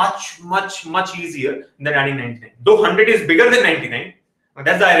 is much easier than adding 99. Though 100 is bigger than 99,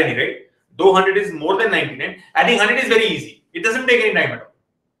 that's the irony, right? Though 100 is more than 99, adding 100 is very easy. It doesn't take any time at all.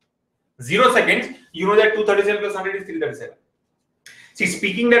 0 seconds, you know that 237 plus 100 is 337. See,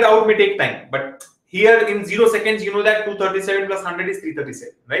 speaking that out may take time, but here in 0 seconds, you know that 237 plus 100 is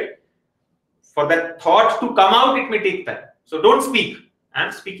 337, right? For that thought to come out, it may take time. So don't speak.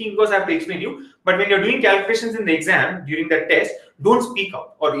 I'm speaking because I have to explain you. But when you're doing calculations in the exam, during that test, don't speak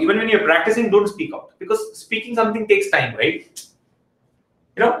out. Or even when you're practicing, don't speak out. Because speaking something takes time, right?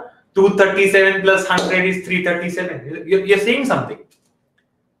 237 plus 100 is 337. You're saying something.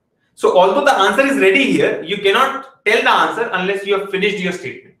 So although the answer is ready here, you cannot tell the answer unless you have finished your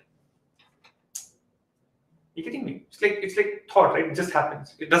statement. You getting me? It's like thought, right? It just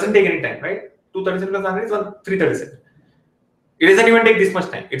happens. It doesn't take any time, right? 237 plus 100 is 337. It doesn't even take this much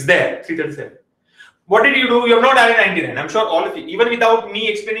time. It's there, 337. What did you do? You have not added 99. I'm sure all of you, even without me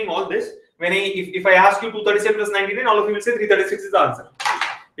explaining all this, when if I ask you 237 plus 99, all of you will say 336 is the answer.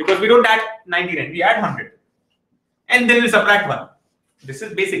 Because we don't add 99, we add 100. And then we subtract 1. This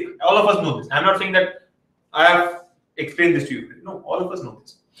is basic. All of us know this. I'm not saying that I have explained this to you. No, all of us know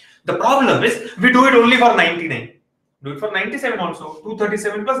this. The problem is we do it only for 99. Do it for 97 also.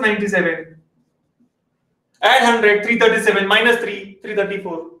 237 plus 97. Add 100, 337 minus 3,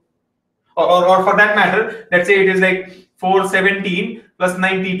 334. Or for that matter, let's say it is like 417 plus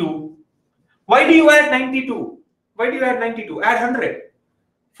 92. Why do you add 92? Why do you add 92? Add 100.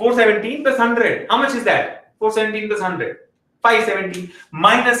 417 plus 100. How much is that? 417 plus 100. 570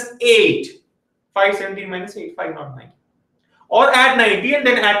 minus 8. 517 minus 8, 509. Or add 90 and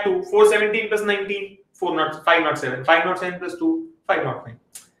then add 2. 417 plus 19, 507. 507 plus 2, 509.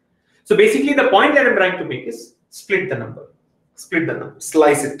 So basically the point that I'm trying to make is split the number. Split the number.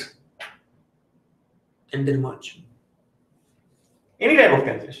 Slice it. And then merge. Any type of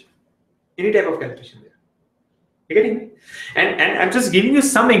calculation. Any type of calculation there. You getting me? And I'm just giving you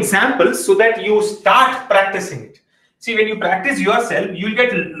some examples so that you start practicing it. See, when you practice yourself, you'll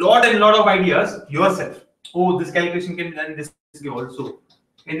get a lot and lot of ideas yourself. Oh, this calculation can be done this way also.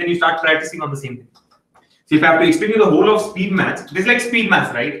 And then you start practicing on the same thing. So if I have to explain you the whole of speed maths, this is like speed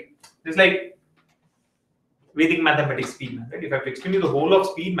maths, right? This is like Vedic mathematics speed maths, right? If I have to explain you the whole of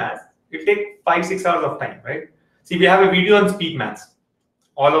speed maths, it takes 5-6 hours of time, right? See, we have a video on speed maths.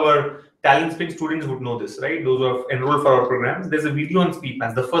 All our TalentSprint students would know this, right? Those who have enrolled for our programs, there's a video on speed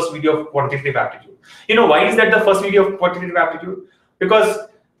maths, the first video of quantitative aptitude. You know why is that the first video of quantitative aptitude? Because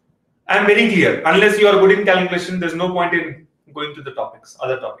I'm very clear, unless you are good in calculation, there's no point in going to the topics,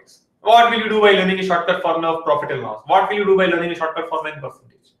 other topics. What will you do by learning a shortcut formula of profit and loss? What will you do by learning a shortcut formula in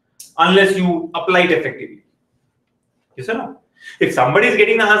percentage? Unless you apply it effectively. Yes or no? If somebody is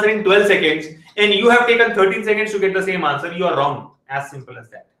getting the answer in 12 seconds and you have taken 13 seconds to get the same answer, you are wrong. As simple as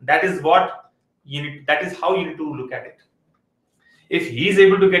that. That is what you need. That is how you need to look at it. If he is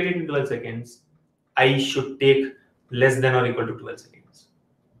able to get it in 12 seconds, I should take less than or equal to 12 seconds.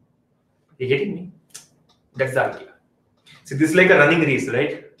 You getting me? That's the idea. See, this is like a running race,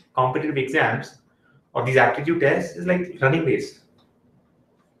 right? Competitive exams or these aptitude tests is like running race.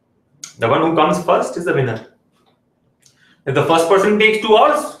 The one who comes first is the winner. If the first person takes 2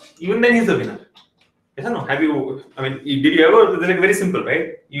 hours, even then he's the winner. Yes or no? Have you, I mean, did you ever, it's like very simple,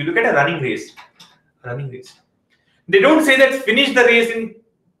 right? You look at a running race. Running race. They don't say that finish the race in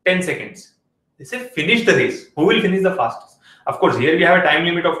 10 seconds. They say finish the race. Who will finish the fastest? Of course, here we have a time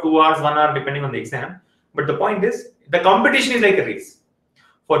limit of 2 hours, 1 hour, depending on the exam. But the point is, the competition is like a race.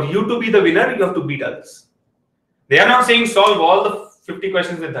 For you to be the winner, you have to beat others. They are not saying solve all the 50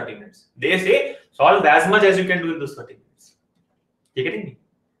 questions in 30 minutes. They say solve as much as you can do in those 30 minutes. You getting me?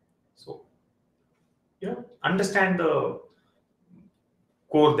 So, understand the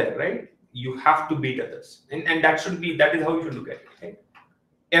core there, right? You have to beat others. And that should be, that is how you should look at it, right?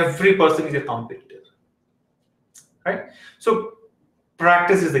 Every person is a competitor, right? So,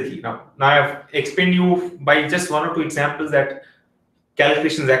 practice is the key. Now I have explained you by just 1 or 2 examples that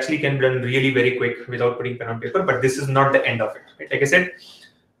calculations actually can be done really very quick without putting pen on paper, but this is not the end of it, right? Like I said,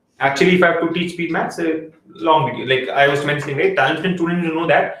 actually, if I have to teach speed maths, a long video, like I was mentioning, right? TalentSprint students know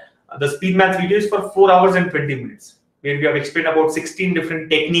that the speed maths video is for 4 hours and 20 minutes, where we have explained about 16 different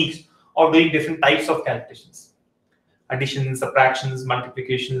techniques of doing different types of calculations. Additions, subtractions,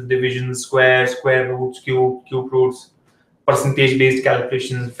 multiplications, divisions, squares, square roots, cube roots, percentage-based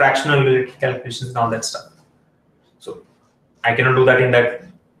calculations, fractional related calculations, and all that stuff. So I cannot do that in that,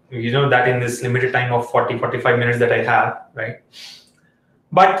 that in this limited time of 40-45 minutes that I have, right?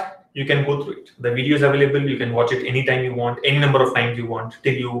 But you can go through it. The video is available. You can watch it anytime you want, any number of times you want,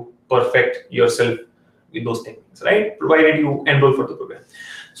 till you perfect yourself with those techniques, right? Provided you enroll for the program.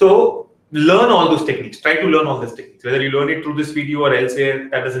 So learn all those techniques. Try to learn all those techniques. Whether you learn it through this video or elsewhere,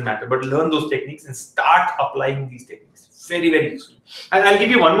 that doesn't matter. But learn those techniques and start applying these techniques. Very, very useful. And I'll give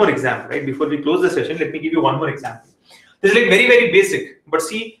you one more example, right? Before we close the session, let me give you one more example. This is like very, very basic, but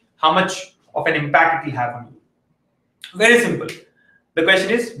see how much of an impact it will have on you. Very simple. The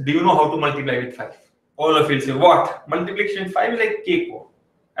question is, do you know how to multiply with 5? All of you will say, what? Multiplication with 5 is like cakewalk.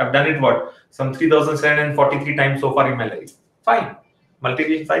 I've done it, what? Some 3,743 times so far in my life. Fine.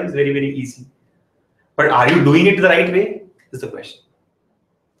 Multiplication with 5 is very, very easy. But are you doing it the right way? Is the question.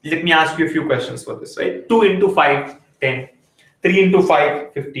 Let me ask you a few questions for this, right? 2 into 5, 10. 3 into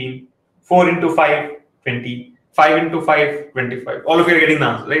 5, 15. 4 into 5, 20. 5 into 5, 25. All of you are getting the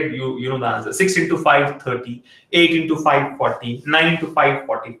answer, right? You know the answer. 6 into 5, 30. 8 into 5, 40. 9 into 5,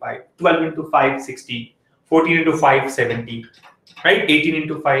 45. 12 into 5, 60. 14 into 5, 70. right? 18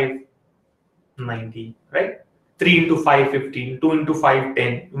 into 5, 90, right? 3 into 5, 15, 2 into 5,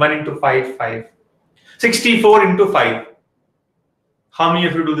 10, 1 into 5, 5, 64 into 5. How many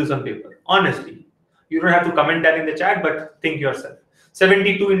of you do this on paper? Honestly, you don't have to comment that in the chat, but think yourself.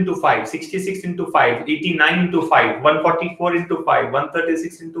 72 into 5, 66 into 5, 89 into 5, 144 into 5,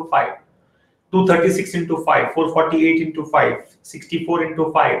 136 into 5, 236 into 5, 448 into 5, 64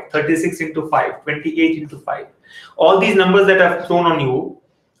 into 5, 36 into 5, 28 into 5. All these numbers that I've thrown on you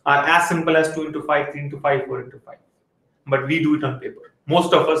are as simple as 2 into 5, 3 into 5, 4 into 5. But we do it on paper.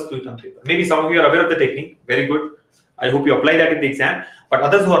 Most of us do it on paper. Maybe some of you are aware of the technique. Very good. I hope you apply that in the exam. But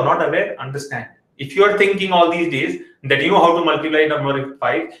others who are not aware, understand. If you are thinking all these days that you know how to multiply a number with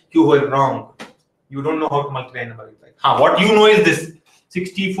 5, you are wrong. You don't know how to multiply a number with 5. What you know is this.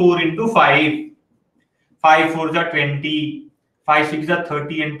 64 into 5. 5 4s are 20. 5 6s are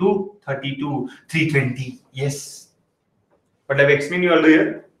 30 and 2, 32. 320. Yes. But I've explained you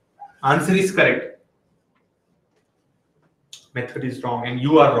earlier. Answer is correct. Method is wrong and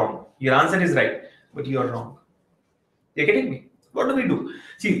you are wrong. Your answer is right, but you are wrong. You're getting me? What do we do?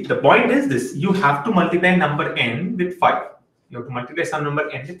 See, the point is this. You have to multiply number n with 5. You have to multiply some number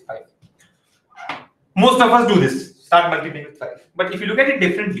n with 5. Most of us do this. Start multiplying with 5. But if you look at it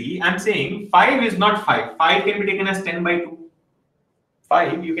differently, I'm saying 5 is not 5. 5 can be taken as 10 by 2.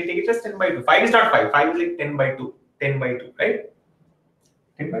 5, you can take it as 10 by 2. 5 is not 5. 5 is like 10 by 2. 10 by 2, right?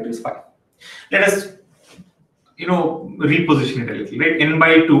 10 by 2 is 5. Let us, reposition it a little, right? N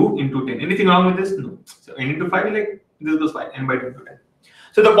by 2 into 10. Anything wrong with this? No. So n into 5 is like, this goes 5. N by 2 into 10.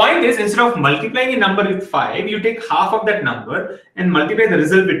 So the point is, instead of multiplying a number with 5, you take half of that number and multiply the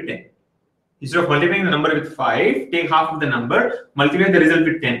result with 10. Instead of multiplying the number with 5, take half of the number, multiply the result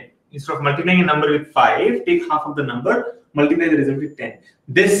with 10. Instead of multiplying a number with 5, take half of the number, multiply the result with 10.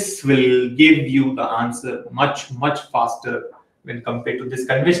 This will give you the answer much, much faster when compared to this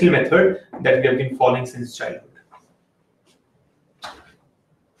conventional method that we have been following since childhood.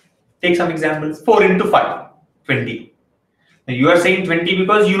 Take some examples. 4 into 5, 20. Now you are saying 20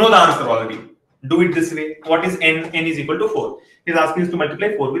 because you know the answer already. Do it this way. What is n? N is equal to 4. He's asking us to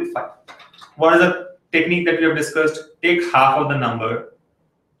multiply 4 with 5. What is the technique that we have discussed? Take half of the number,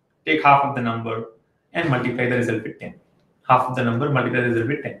 and multiply the result with 10. Half of the number, multiply the result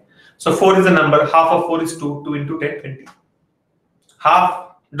with 10. So 4 is the number. Half of 4 is 2. 2 into 10, 20.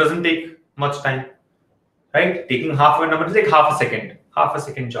 Half doesn't take much time, right? Taking half of a number is like half a second. Half a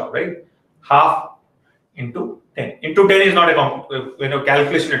second job, right? Half into 10. Into 10 is not a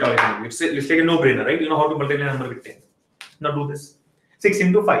calculation at all. It's like a no-brainer, right? You know how to multiply a number with 10. Now do this. 6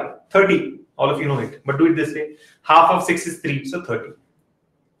 into 5, 30. All of you know it, but do it this way. Half of 6 is 3, so 30.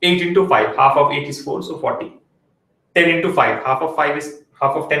 8 into 5, half of 8 is 4, so 40. 10 into 5, half of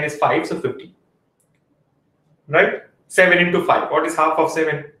 10 is 5, so 50. Right? 7 into 5, what is half of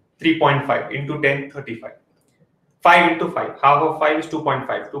 7? 3.5 into 10, 35. 5 into 5, half of 5 is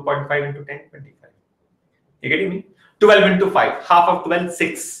 2.5. 2.5 into 10, 25. You getting me? 12 into 5, half of 12,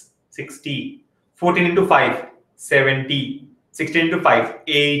 6. 60. 14 into 5, 70. 16 into 5,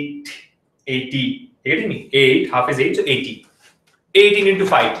 8. 80. You getting me? 8, half is 8, so 80. 18 into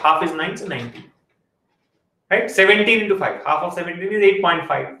 5, half is 9, so 90. Right? 17 into 5, half of 17 is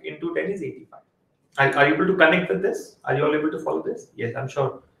 8.5 into 10 is 85. Are you able to connect with this? Are you all able to follow this? Yes, I'm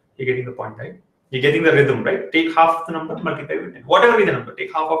sure you're getting the point, right? You're getting the rhythm, right? Take half of the number, multiply with 10. Whatever be the number,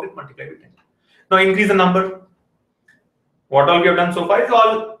 take half of it, multiply with 10. Now increase the number. What all we have done so far is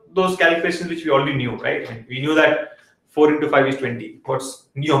all those calculations which we already knew, right? We knew that 4 into 5 is 20. What's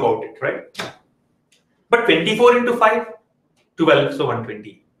new about it, right? But 24 into 5, 12, so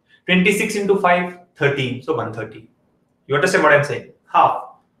 120. 26 into 5, 13, so 130. You understand what I'm saying? Half,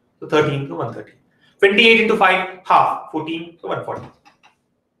 so 13, so 130. 28 into 5, half, 14, so 140.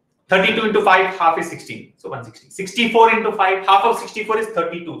 32 into 5, half is 16, so 160. 64 into 5, half of 64 is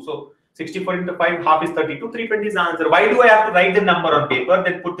 32, so 64 into 5, half is 32, 320 is the answer. Why do I have to write the number on paper,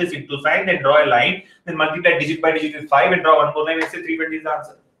 then put this into sign, then draw a line, then multiply digit by digit with 5 and draw one more line and say 320 is the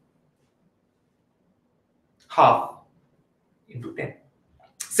answer? Half into 10.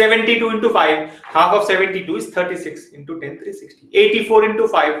 72 into 5, half of 72 is 36 into 10, 360. 84 into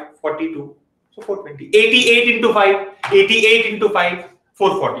 5, 42, so 420. 88 into 5, 88 into 5,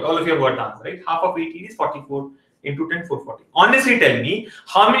 440. All of you have got the answer, right? Half of 80 is 44 into 10, 440. Honestly tell me,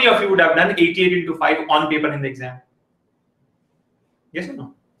 how many of you would have done 88 into 5 on paper in the exam? Yes or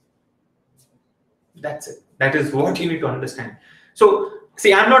no? That's it. That is what you need to understand. So,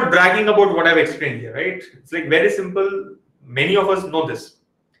 see, I'm not bragging about what I've explained here, right? It's like very simple. Many of us know this,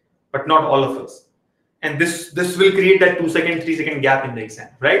 but not all of us. And this will create that 2 second, 3 second gap in the exam,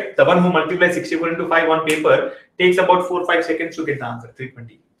 right? The one who multiplies 64 into 5 on paper takes about 4 or 5 seconds to get the answer,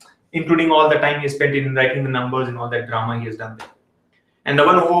 320, including all the time he spent in writing the numbers and all that drama he has done there. And the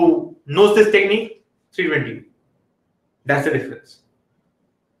one who knows this technique, 320. That's the difference.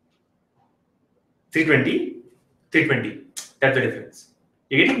 320, 320. That's the difference.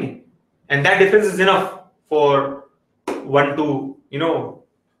 You getting me? And that difference is enough for one to,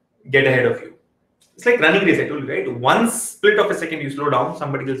 get ahead of you. It's like running race, I told you, right? One split of a second you slow down,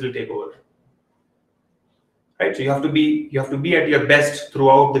 somebody else will take over. Right? So you have to be at your best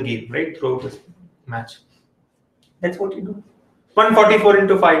throughout the game, right? Throughout this match. That's what you do. 144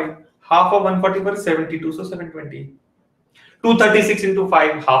 into 5. Half of 144 is 72, so 720. 236 into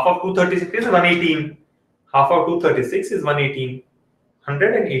 5. Half of 236 is 118. Half of 236 is 118.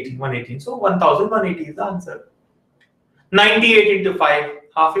 118, 118. So 1180 is the answer. 98 into 5.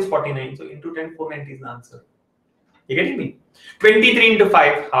 Half is 49. So into 10, 490 is the answer. You getting me? 23 into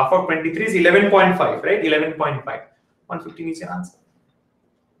 5. Half of 23 is 11.5, right? 11.5. 115 is your answer.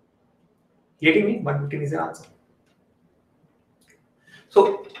 You getting me? 115 is your answer.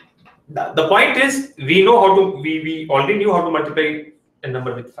 So the point is, we know how to, we already knew how to multiply a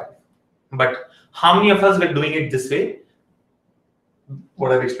number with 5. But how many of us were doing it this way?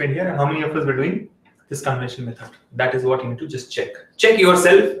 What I've explained here, and how many of us were doing this conventional method? That is what you need to just check. Check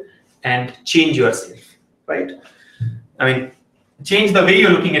yourself and change yourself, right? I mean, change the way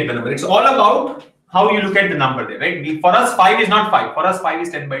you're looking at the number. It's all about how you look at the number there, right? For us, 5 is not 5. For us, 5 is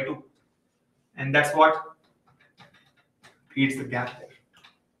 10 by 2. And that's what creates the gap there.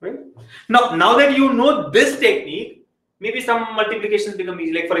 Right? Now that you know this technique, maybe some multiplications become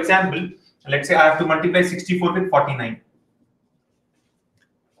easy. Like for example, let's say I have to multiply 64 with 49.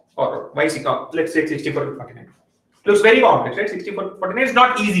 Or let's say 64 with 49. Looks very complex, right? 64 with 49 is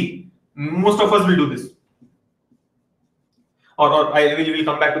not easy. Most of us will do this. Or I will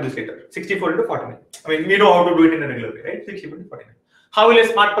come back to this later. 64 into 49. I mean, we know how to do it in a regular way, right? 64 into 49. How will a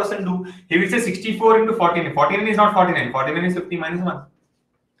smart person do? He will say 64 into 49. 49 is not 49. 49 is 50 minus 1.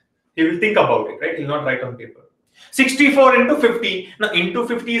 He will think about it, right? He will not write on paper. 64 into 50. Now, into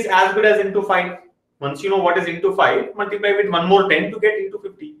 50 is as good as into 5. Once you know what is into 5, multiply with one more 10 to get into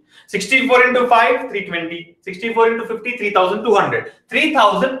 50. 64 into 5, 320. 64 into 50, 3200.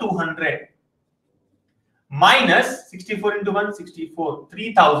 3200 minus 64 into 1, 64.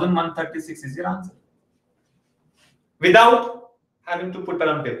 3136 is your answer. Without having to put that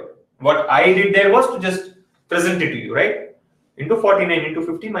on paper. What I did there was to just present it to you, right? Into 49 into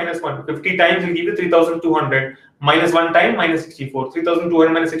 50 minus 1. 50 times will give you 3200. Minus 1 time minus 64.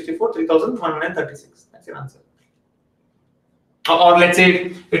 3200 minus 64, 3136. That's your answer. Or let's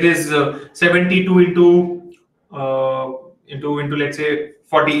say it is 72 into let's say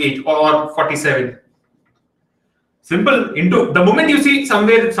 48 or 47. Simple. Into the moment you see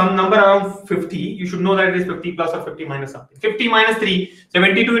somewhere some number around 50, you should know that it is 50 plus or 50 minus something. 50 minus 3,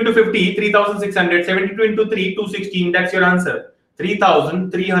 72 into 50, 3600. 72 into 3, 216. That's your answer.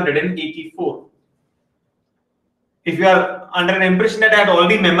 3384. If you are under an impression that I had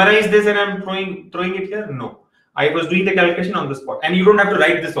already memorized this and I'm throwing it here, no. I was doing the calculation on the spot, and you don't have to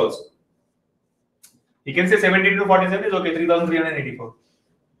write this also. You can say 72 to 47 is okay. 3384.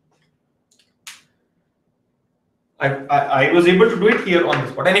 I was able to do it here on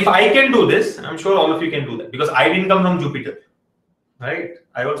the spot. And if I can do this, I'm sure all of you can do that, because I didn't come from Jupiter, right?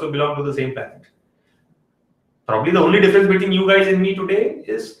 I also belong to the same planet. Probably the only difference between you guys and me today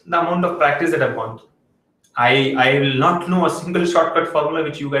is the amount of practice that I've gone through. I will not know a single shortcut formula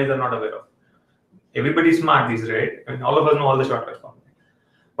which you guys are not aware of. Everybody's smart these days, right? I mean, all of us know all the shortcut formula.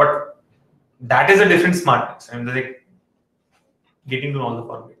 But that is a different smartness. I mean, like getting to know all the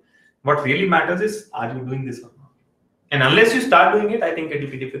formula. What really matters is, are you doing this or not? And unless you start doing it, I think it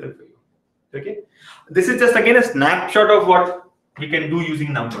will be difficult for you. Okay? This is just again a snapshot of what we can do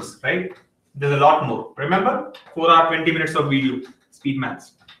using numbers, right? There's a lot more. Remember, 4 hours, 20 minutes of video, speed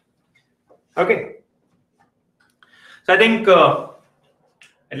maths. Okay. So I think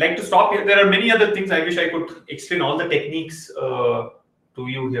I'd like to stop here. There are many other things. I wish I could explain all the techniques to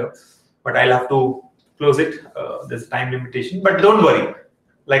you here, but I'll have to close it. There's time limitation, but don't worry.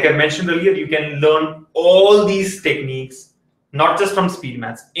 Like I mentioned earlier, you can learn all these techniques, not just from speed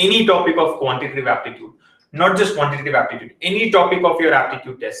maths, any topic of quantitative aptitude, not just quantitative aptitude, any topic of your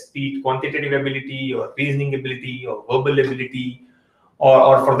aptitude test, be it quantitative ability or reasoning ability or verbal ability,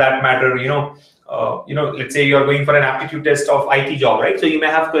 or for that matter, let's say you're going for an aptitude test of IT job, right? So you may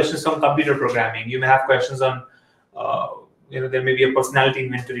have questions on computer programming. You may have questions on, there may be a personality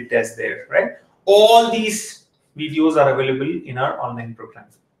inventory test there, right? All these videos are available in our online program.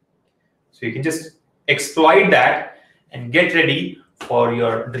 So you can just exploit that and get ready for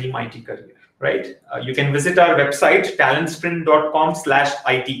your dream IT career. right? You can visit our website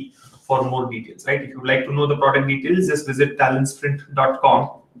talentsprint.com/IT for more details, right? If you'd like to know the product details, just visit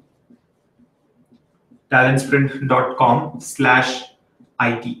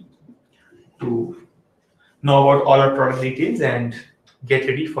talentsprint.com/IT to know about all our product details and get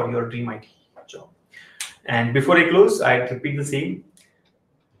ready for your dream IT job. And before I close, I'd repeat the same.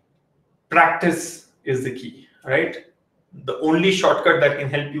 Practice is the key, right? The only shortcut that can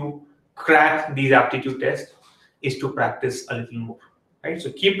help you crack these aptitude tests is to practice a little more, right?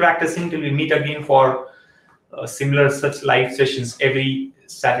 So keep practicing till we meet again for similar such live sessions every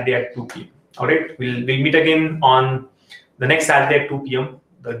Saturday at 2 p.m. All right, we'll meet again on the next Saturday at 2 p.m.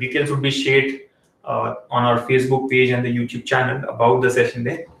 The details will be shared on our Facebook page and the YouTube channel about the session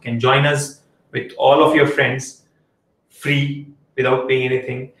there. You can join us with all of your friends free without paying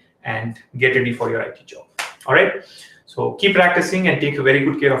anything and get ready for your IT job. All right. So keep practicing and take very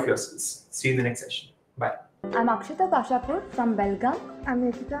good care of yourselves. See you in the next session. Bye. I'm Akshita Kashapur from Belgaum. I'm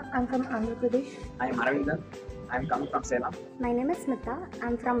Nikita. I'm from Andhra Pradesh. I'm Aravindan. I'm coming from Salem. My name is Smita.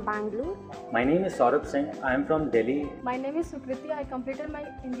 I'm from Bangalore. My name is Saurabh Singh. I am from Delhi. My name is Sukriti. I completed my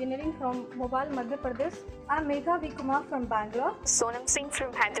engineering from Mobile, Madhya Pradesh. I'm Megha V. Kumar from Bangalore. Sonam Singh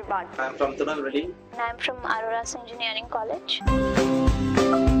from Hyderabad. I'm from Tirunelveli. And I'm from Aurora's Engineering College.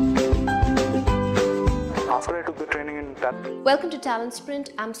 After I took the training in Welcome to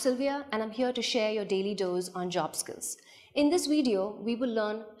TalentSprint. I'm Sylvia and I'm here to share your daily dose on job skills. In this video, we will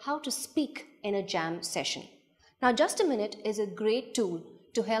learn how to speak in a jam session. Now, Just a Minute is a great tool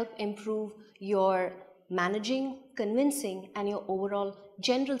to help improve your managing, convincing, and your overall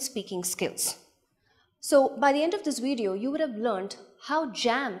general speaking skills. So by the end of this video, you would have learned how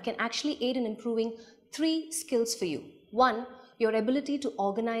jam can actually aid in improving 3 skills for you. 1, your ability to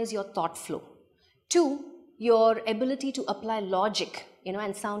organize your thought flow. 2, your ability to apply logic,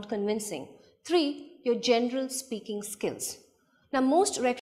 and sound convincing. 3, your general speaking skills. Now, most